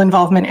possible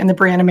involvement in the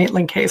Brianna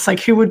Maitland case? Like,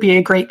 who would be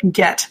a great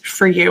get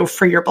for you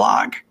for your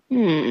blog?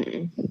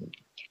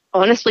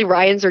 Honestly,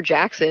 Ryans or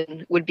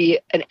Jackson would be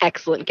an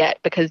excellent get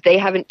because they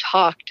haven't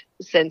talked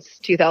since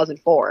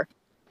 2004.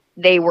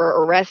 They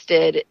were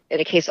arrested in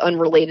a case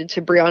unrelated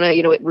to Brianna.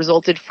 It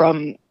resulted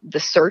from the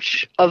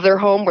search of their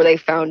home where they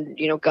found,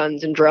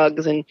 guns and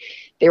drugs, and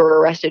they were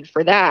arrested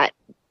for that.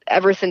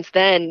 Ever since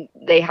then,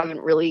 they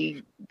haven't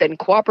really been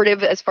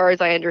cooperative as far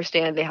as I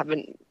understand. They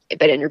haven't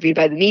been interviewed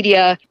by the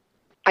media.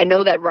 I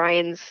know that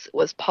Ryans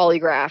was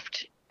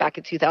polygraphed back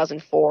in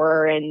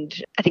 2004, and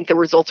I think the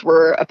results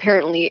were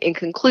apparently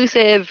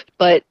inconclusive,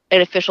 but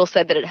an official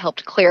said that it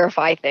helped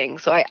clarify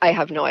things. So I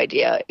have no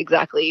idea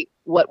exactly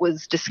what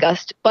was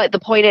discussed. But the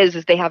point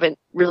is they haven't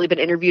really been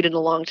interviewed in a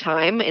long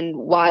time. And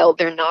while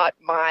they're not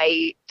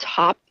my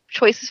top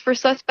choices for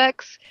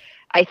suspects,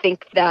 I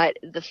think that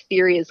the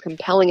theory is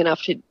compelling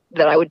enough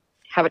that I would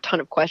have a ton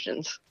of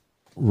questions.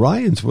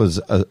 Ryans was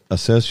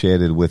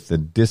associated with the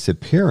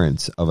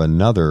disappearance of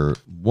another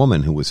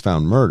woman who was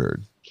found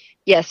murdered.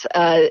 Yes,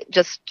 and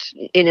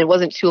it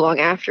wasn't too long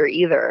after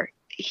either.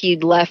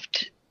 He'd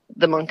left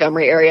the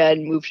Montgomery area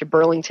and moved to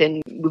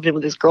Burlington, moved in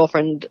with his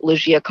girlfriend,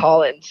 Legia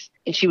Collins.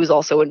 And she was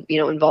also,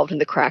 involved in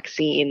the crack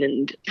scene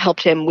and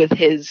helped him with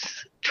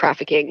his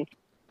trafficking.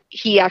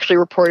 He actually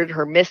reported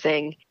her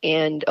missing,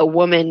 and a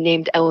woman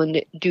named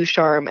Ellen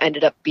Ducharme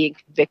ended up being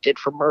convicted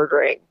for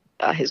murdering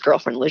his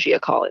girlfriend, Legia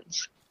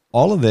Collins.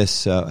 All of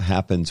this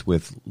happens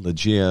with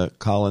Legia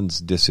Collins'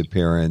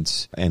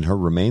 disappearance and her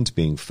remains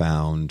being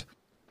found.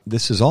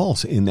 This is all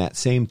in that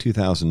same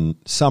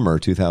summer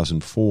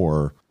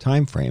 2004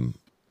 timeframe.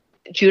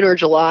 June or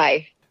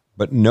July.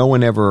 But no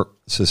one ever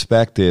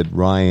suspected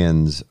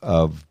Ryans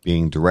of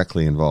being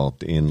directly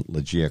involved in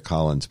Legia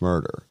Collins'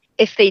 murder.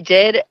 If they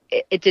did,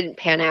 it didn't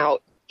pan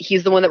out.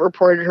 He's the one that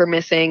reported her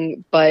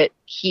missing, but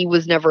he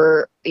was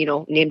never,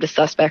 named a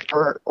suspect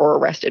or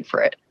arrested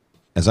for it.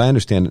 As I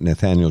understand it,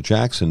 Nathaniel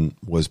Jackson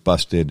was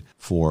busted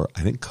for,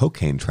 I think,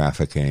 cocaine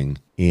trafficking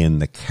in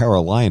the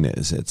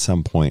Carolinas at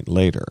some point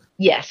later.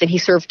 Yes, and he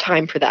served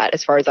time for that,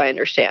 as far as I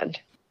understand.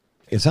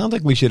 It sounds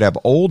like we should have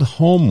Old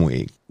Home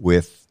Week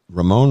with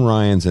Ramon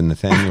Ryans and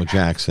Nathaniel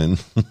Jackson.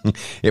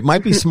 It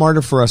might be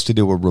smarter for us to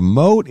do a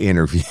remote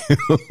interview.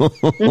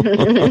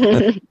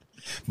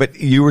 But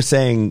you were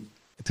saying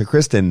to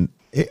Kristen,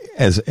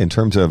 as in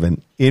terms of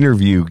an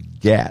interview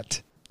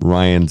get,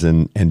 Ryans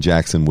and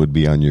Jackson would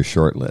be on your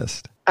short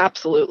list.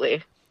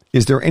 Absolutely.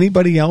 Is there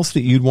anybody else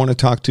that you'd want to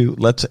talk to?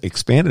 Let's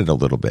expand it a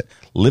little bit.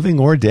 Living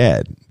or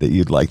dead, that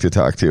you'd like to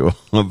talk to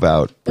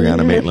about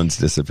Brianna Maitland's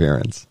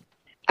disappearance?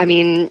 I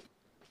mean,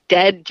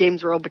 dead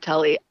James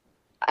Robitelli.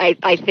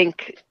 I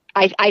think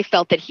I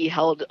felt that he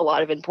held a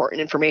lot of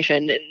important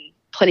information, and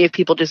plenty of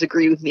people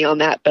disagree with me on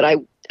that, but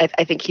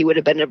I think he would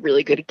have been a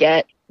really good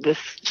get.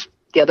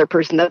 The other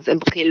person that's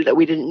implicated that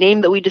we didn't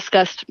name that we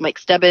discussed, Mike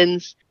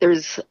Stebbins.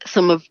 There's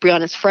some of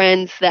Brianna's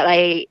friends that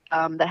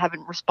that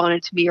haven't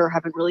responded to me or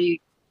haven't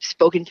really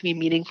spoken to me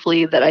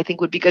meaningfully that I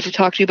think would be good to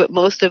talk to, but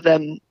most of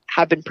them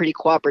have been pretty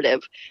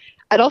cooperative.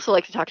 I'd also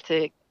like to talk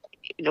to,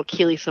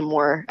 Keely some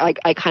more.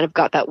 I kind of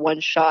got that one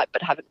shot,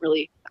 but haven't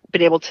really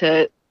been able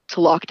to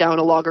lock down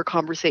a longer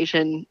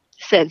conversation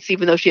since,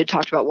 even though she had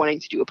talked about wanting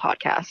to do a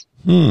podcast.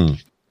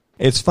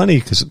 It's funny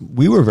because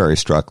we were very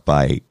struck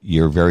by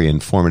your very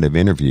informative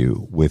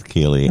interview with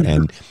Keely,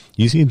 and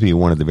you seem to be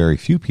one of the very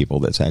few people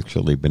that's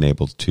actually been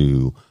able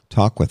to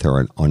talk with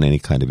her on any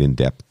kind of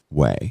in-depth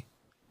way.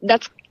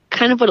 That's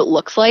kind of what it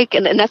looks like,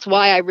 and that's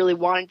why I really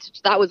wanted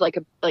to. That was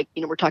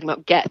we're talking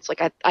about gets.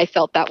 I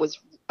felt that was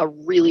a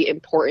really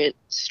important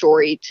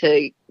story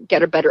to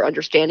get a better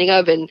understanding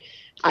of, and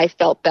I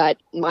felt that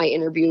my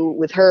interview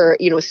with her,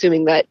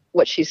 assuming that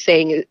what she's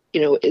saying,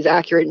 is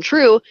accurate and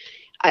true,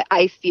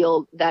 I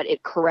feel that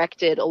it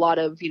corrected a lot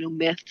of,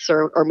 myths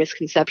or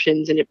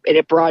misconceptions, and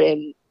it brought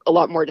in a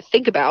lot more to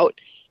think about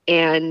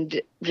and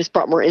just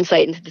brought more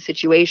insight into the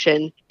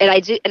situation. And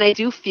I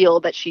do feel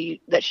that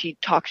she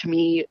talked to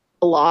me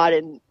a lot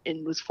and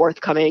was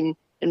forthcoming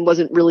and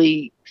wasn't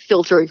really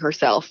filtering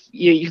herself.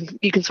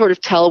 You can sort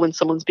of tell when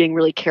someone's being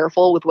really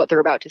careful with what they're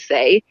about to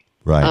say.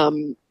 Right.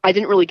 I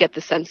didn't really get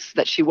the sense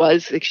that she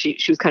was. She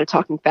was kind of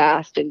talking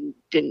fast and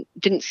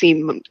didn't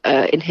seem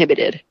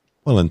inhibited.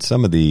 Well, and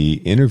some of the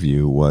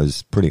interview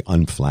was pretty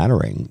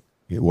unflattering.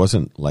 It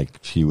wasn't like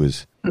she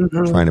was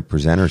trying to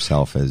present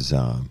herself as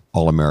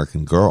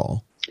all-American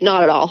girl.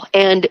 Not at all.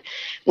 And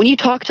when you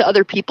talk to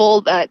other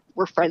people that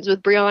were friends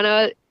with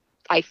Brianna,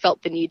 I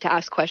felt the need to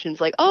ask questions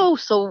like, oh,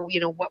 so,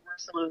 what were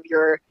some of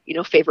your,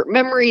 favorite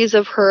memories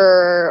of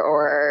her?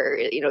 Or,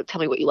 tell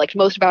me what you liked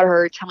most about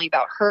her. Tell me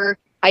about her.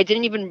 I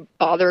didn't even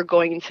bother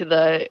going into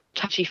the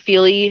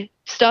touchy-feely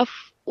stuff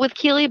with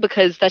Keely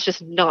because that's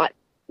just not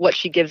what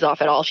she gives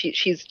off at all.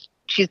 She's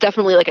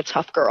definitely like a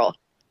tough girl.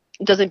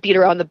 Doesn't beat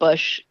around the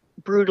bush,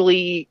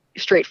 brutally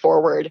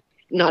straightforward,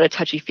 not a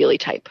touchy-feely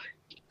type.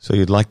 So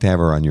you'd like to have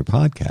her on your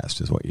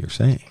podcast is what you're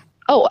saying.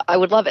 Oh, I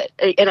would love it.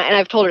 And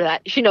I've told her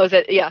that. She knows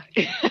it. Yeah.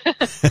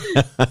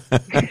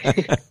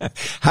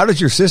 How does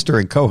your sister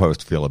and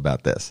co-host feel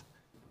about this?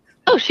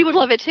 Oh, she would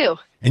love it too.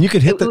 And you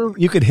could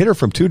hit her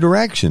from two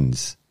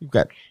directions. You've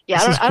got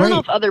I don't know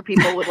if other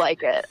people would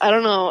like it. I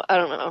don't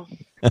know.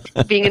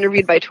 Being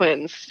interviewed by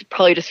twins, you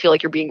probably just feel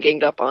like you're being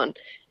ganged up on.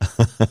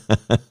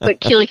 But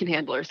Keely can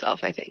handle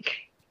herself, I think.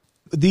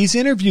 These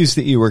interviews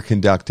that you were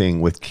conducting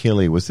with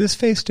Keely, was this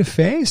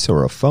face-to-face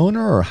or a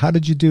phoner, or how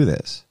did you do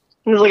this?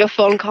 It was like a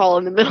phone call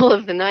in the middle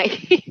of the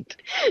night.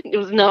 It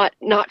was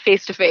not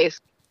face-to-face.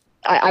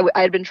 I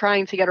had been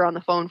trying to get her on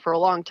the phone for a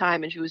long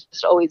time, and she was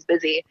just always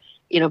busy,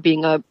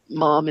 being a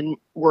mom and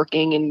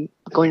working and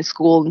going to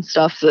school and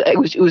stuff. So it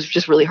was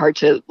just really hard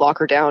to lock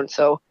her down.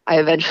 So I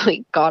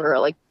eventually got her,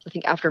 I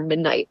think after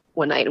midnight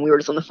one night, and we were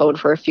just on the phone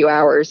for a few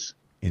hours.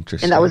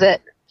 Interesting. And that was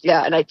it.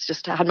 Yeah, and I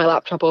just had my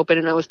laptop open,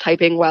 and I was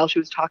typing while she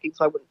was talking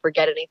so I wouldn't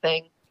forget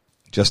anything.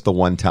 Just the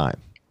one time.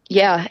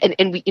 Yeah,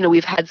 and we,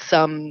 we've had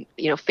some,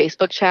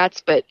 Facebook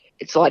chats, but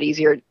it's a lot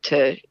easier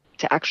to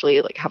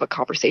actually have a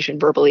conversation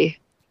verbally.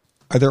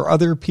 Are there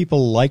other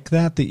people like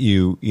that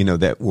you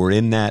that were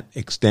in that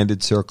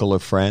extended circle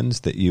of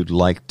friends that you'd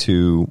like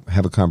to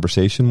have a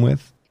conversation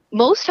with?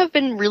 Most have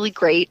been really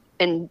great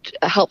and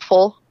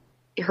helpful.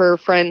 Her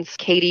friends,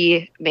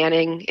 Katie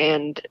Manning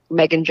and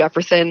Megan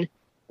Jefferson,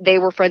 they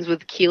were friends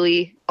with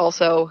Keely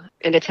also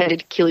and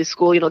attended Keely's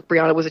school.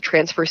 Brianna was a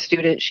transfer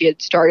student. She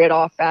had started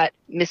off at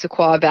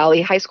Missisquoi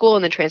Valley High School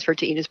and then transferred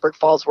to Enosburg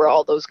Falls, where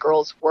all those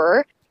girls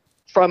were.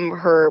 from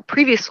her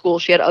previous school,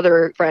 she had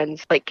other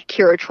friends like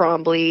Kira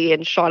Trombley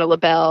and Shauna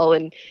LaBelle,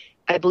 and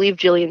I believe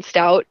Jillian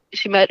Stout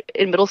she met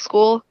in middle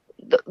school.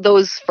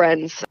 Those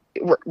friends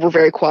were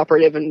very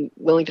cooperative and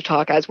willing to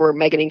talk, as were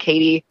Megan and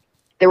Katie.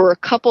 There were a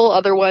couple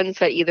other ones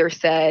that either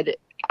said,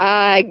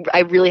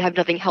 I really have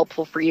nothing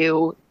helpful for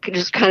you,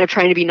 just kind of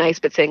trying to be nice,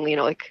 but saying,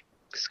 like,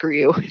 screw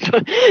you,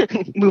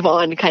 move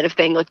on kind of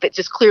thing. Like, that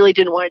just clearly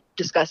didn't want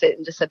to discuss it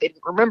and just said they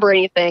didn't remember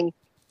anything.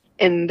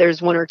 And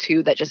there's one or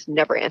two that just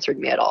never answered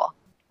me at all.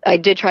 I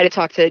did try to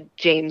talk to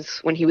James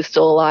when he was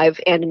still alive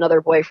and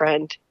another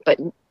boyfriend, but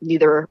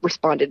neither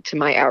responded to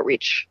my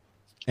outreach.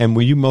 And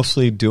were you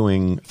mostly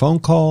doing phone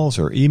calls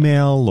or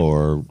email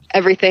or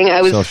everything?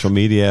 Social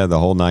media, the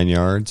whole 9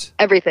 yards?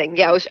 Everything.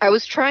 Yeah, I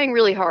was trying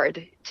really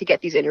hard to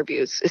get these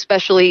interviews,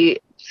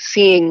 especially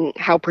seeing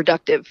how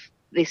productive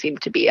they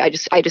seemed to be. I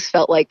just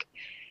felt like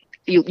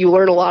you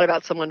learn a lot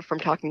about someone from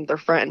talking to their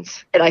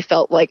friends, and I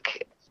felt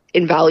like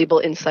invaluable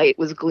insight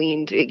was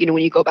gleaned. When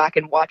you go back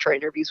and watch our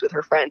interviews with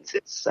her friends,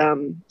 it's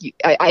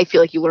I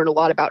feel like you learn a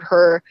lot about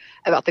her,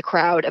 about the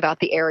crowd, about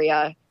the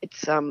area.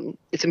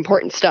 It's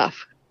important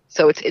stuff.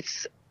 So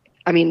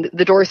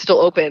the door is still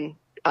open.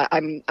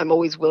 I'm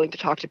always willing to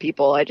talk to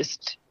people. I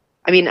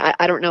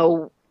don't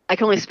know. I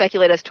can only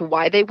speculate as to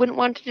why they wouldn't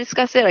want to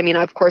discuss it. I mean,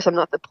 of course, I'm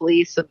not the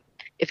police.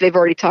 If they've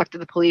already talked to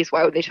the police,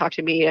 why would they talk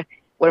to me?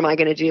 What am I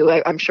going to do?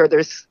 I'm sure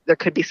there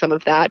could be some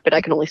of that, but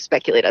I can only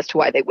speculate as to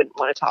why they wouldn't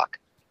want to talk.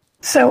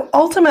 So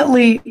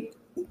ultimately,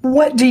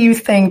 what do you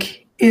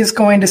think is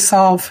going to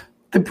solve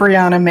the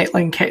Brianna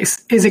Maitland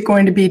case? Is it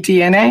going to be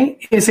DNA?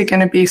 Is it going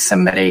to be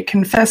somebody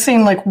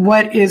confessing? Like,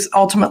 what is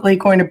ultimately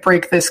going to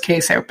break this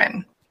case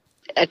open?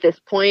 At this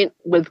point,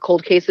 with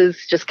cold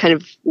cases, just kind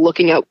of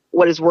looking at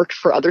what has worked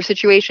for other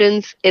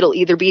situations, it'll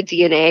either be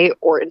DNA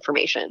or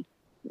information.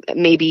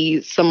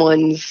 Maybe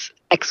someone's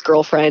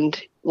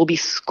ex-girlfriend will be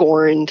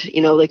scorned,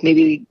 like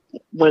maybe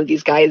one of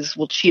these guys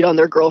will cheat on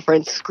their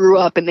girlfriend, screw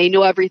up, and they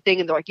know everything,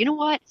 and they're like, you know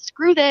what?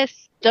 Screw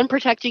this. Done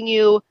protecting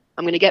you.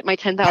 I'm going to get my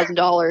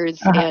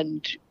 $10,000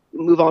 and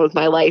move on with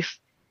my life.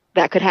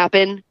 That could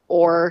happen.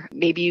 Or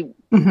maybe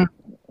there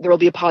will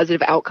be a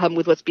positive outcome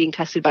with what's being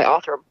tested by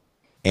Othram.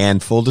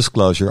 And full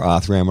disclosure,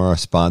 Othram are a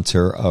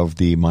sponsor of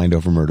the Mind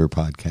Over Murder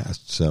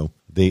podcast. So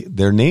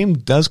their name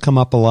does come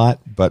up a lot,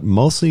 but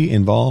mostly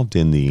involved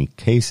in the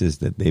cases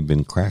that they've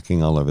been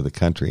cracking all over the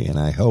country. And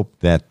I hope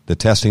that the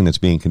testing that's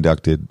being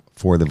conducted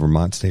for the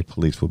Vermont State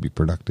Police will be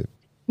productive.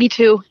 Me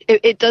too.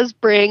 It does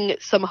bring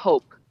some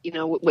hope,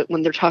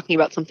 when they're talking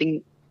about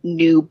something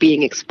new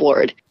being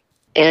explored.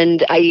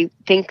 And I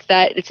think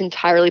that it's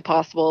entirely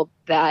possible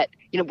that,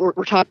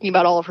 we're talking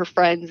about all of her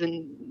friends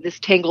and this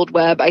tangled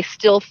web. I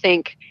still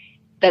think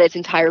that it's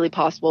entirely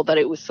possible that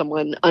it was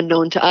someone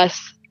unknown to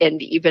us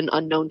and even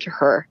unknown to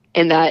her.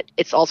 And that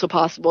it's also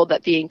possible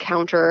that the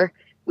encounter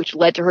which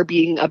led to her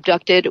being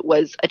abducted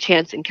was a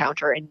chance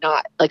encounter and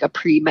not like a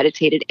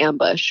premeditated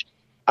ambush.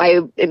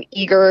 I am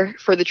eager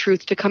for the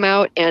truth to come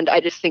out, and I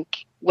just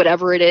think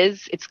whatever it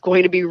is, it's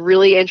going to be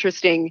really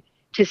interesting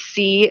to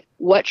see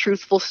what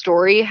truthful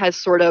story has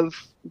sort of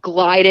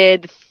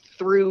glided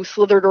through,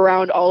 slithered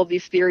around all of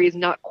these theories,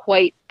 not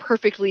quite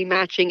perfectly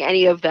matching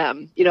any of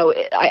them.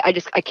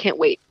 I can't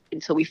wait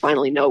until we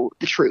finally know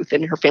the truth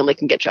and her family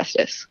can get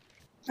justice.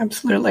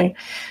 Absolutely.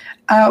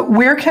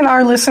 Where can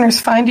our listeners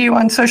find you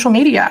on social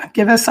media?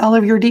 Give us all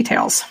of your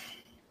details.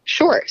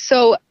 Sure.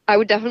 So I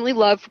would definitely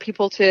love for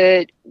people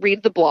to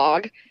read the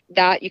blog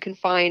that you can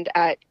find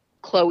at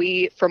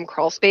Chloe from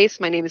Crawlspace.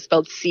 My name is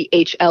spelled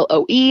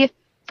CHLOE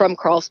from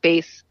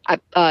Crawlspace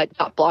at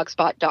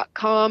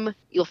 .blogspot.com.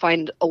 You'll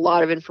find a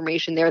lot of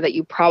information there that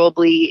you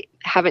probably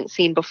haven't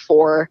seen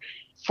before.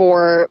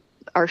 For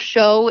our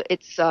show,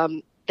 it's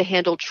the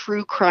handle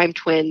True Crime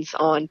Twins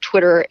on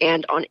Twitter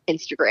and on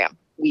Instagram.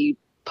 We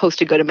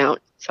post a good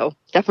amount. So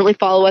definitely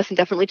follow us and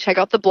definitely check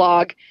out the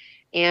blog.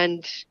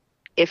 And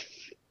if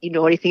you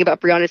know anything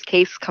about Brianna's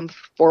case, come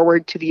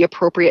forward to the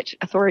appropriate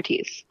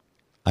authorities.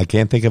 I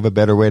can't think of a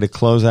better way to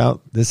close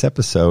out this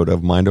episode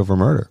of Mind Over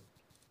Murder.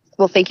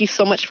 Well, thank you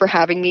so much for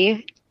having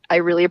me. I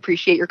really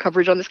appreciate your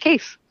coverage on this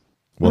case.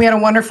 We had a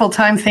wonderful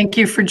time. Thank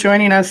you for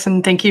joining us,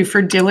 and thank you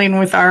for dealing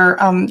with our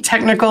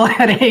technical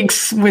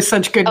headaches with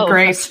such good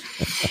grace.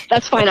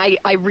 That's fine.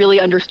 I really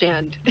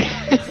understand.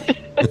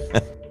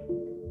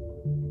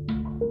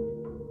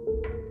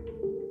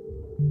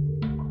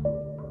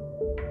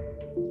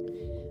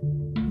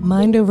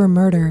 Mind Over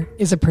Murder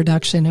is a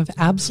production of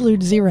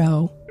Absolute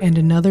Zero and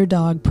Another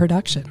Dog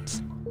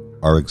Productions.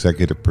 Our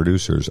executive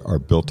producers are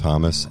Bill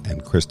Thomas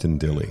and Kristen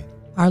Dilley.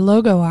 Our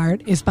logo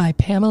art is by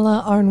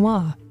Pamela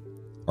Arnois.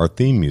 Our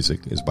theme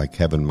music is by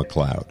Kevin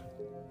MacLeod.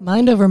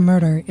 Mind Over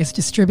Murder is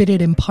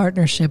distributed in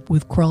partnership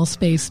with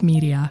Crawlspace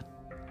Media.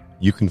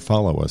 You can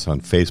follow us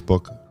on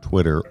Facebook,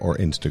 Twitter, or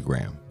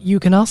Instagram.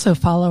 You can also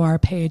follow our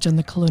page on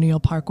the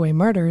Colonial Parkway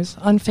Murders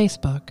on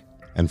Facebook.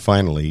 And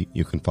finally,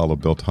 you can follow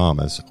Bill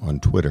Thomas on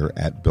Twitter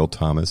at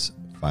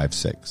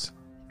BillThomas56.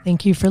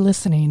 Thank you for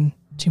listening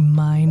to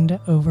Mind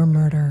Over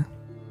Murder.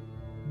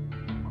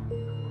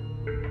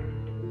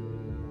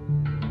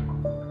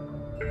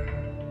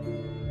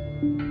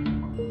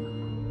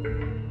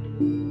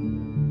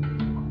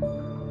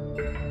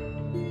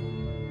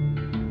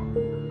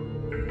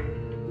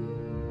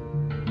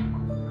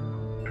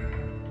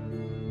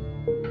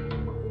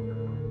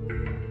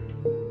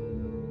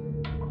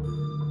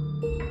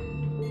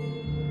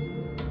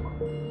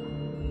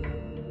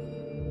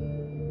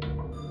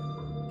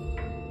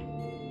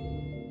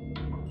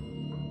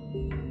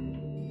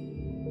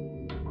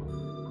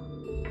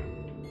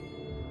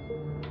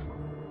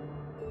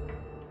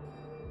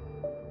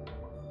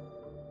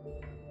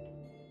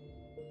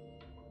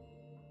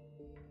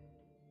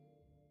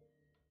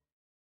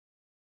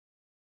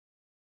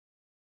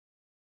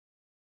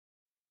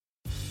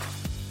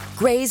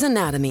 Grey's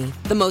Anatomy,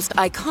 the most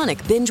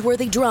iconic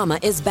binge-worthy drama,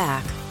 is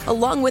back,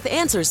 along with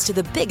answers to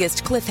the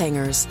biggest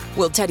cliffhangers.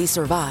 Will Teddy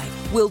survive?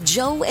 Will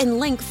Joe and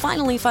Link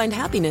finally find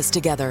happiness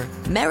together?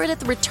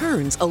 Meredith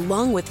returns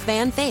along with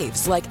fan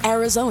faves like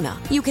Arizona.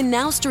 You can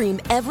now stream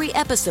every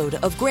episode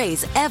of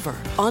Grey's ever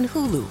on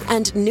Hulu,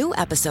 and new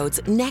episodes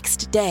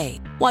next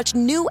day. Watch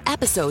new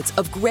episodes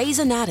of Grey's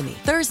Anatomy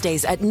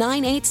Thursdays at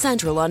 9/8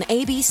 Central on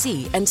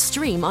ABC and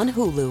stream on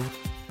Hulu.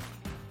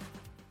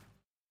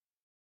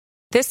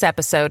 This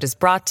episode is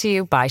brought to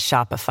you by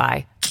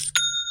Shopify.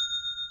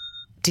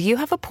 Do you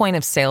have a point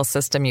of sale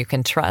system you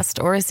can trust,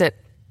 or is it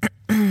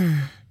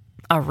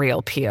a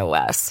real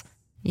POS?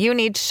 You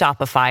need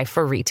Shopify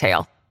for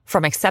retail.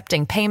 From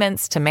accepting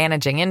payments to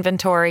managing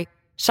inventory,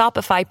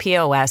 Shopify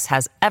POS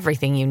has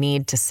everything you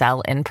need to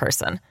sell in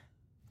person.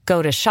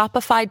 Go to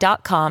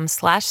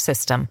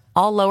shopify.com/system,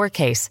 all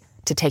lowercase,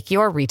 to take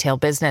your retail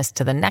business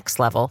to the next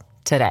level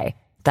today.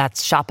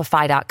 That's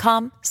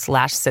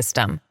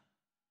shopify.com/system.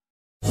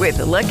 With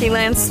the Lucky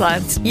Land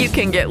Slots, you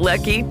can get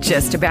lucky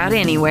just about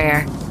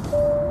anywhere.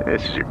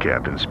 This is your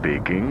captain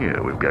speaking.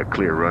 We've got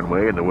clear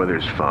runway and the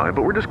weather's fine,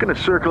 but we're just going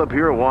to circle up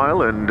here a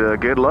while and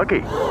get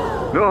lucky.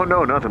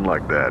 No, nothing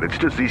like that. It's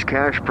just these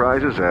cash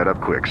prizes add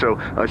up quick. So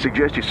I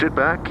suggest you sit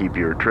back, keep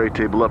your tray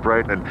table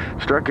upright, and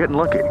start getting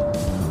lucky.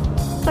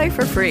 Play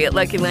for free at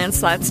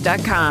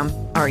LuckyLandSlots.com.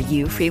 Are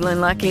you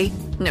feeling lucky?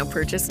 No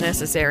purchase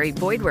necessary.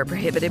 Void where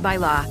prohibited by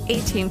law.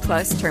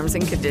 18+ terms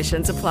and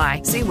conditions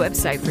apply. See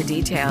website for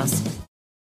details.